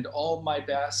us, and all my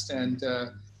best, and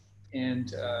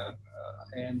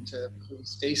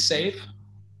stay safe.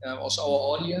 Also, our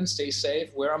audience, stay safe.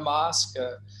 Wear a mask.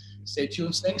 Stay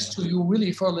tuned. Thanks to you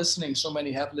really for listening. So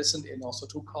many have listened in, also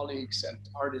to colleagues and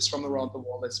artists from around the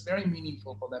world. It's very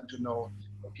meaningful for them to know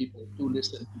that people do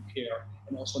listen, do care,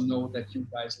 and also know that you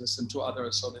guys listen to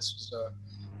others. So this was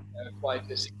quite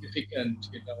significant,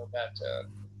 you know, that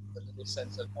the little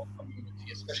sense of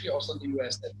community, especially also in the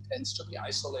US, that tends to be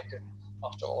isolated.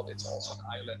 After all, it's also an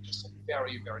island, just a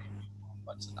very, very small,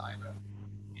 but it's an island.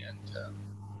 And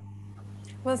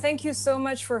well, thank you so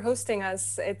much for hosting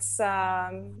us.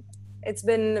 It's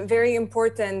been very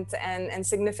important and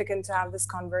significant to have this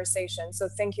conversation. So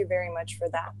thank you very much for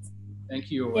that.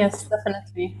 Thank you. Yes,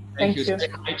 definitely. Thank you. Say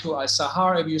hi to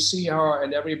Sahar if you see her,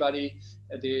 and everybody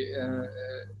at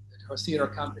her theater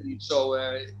company. So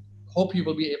hope you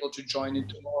will be able to join in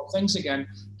tomorrow. Thanks again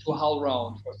to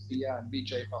HowlRound for Thea and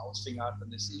BJ for hosting us,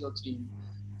 and the SEGAL team.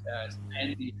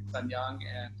 Andy, Sanyang,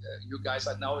 and you guys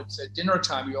are now, it's dinner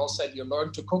time. You all said you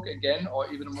learned to cook again,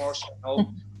 or even more so. I hope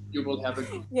you will have a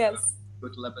good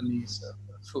Lebanese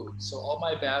food. So all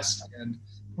my best, and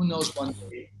who knows, one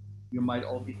day you might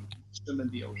all be swim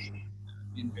in the ocean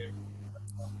in Beirut.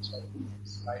 So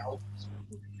I hope.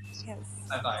 Yes.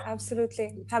 Bye-bye.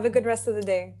 Absolutely. Have a good rest of the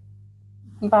day.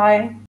 Bye.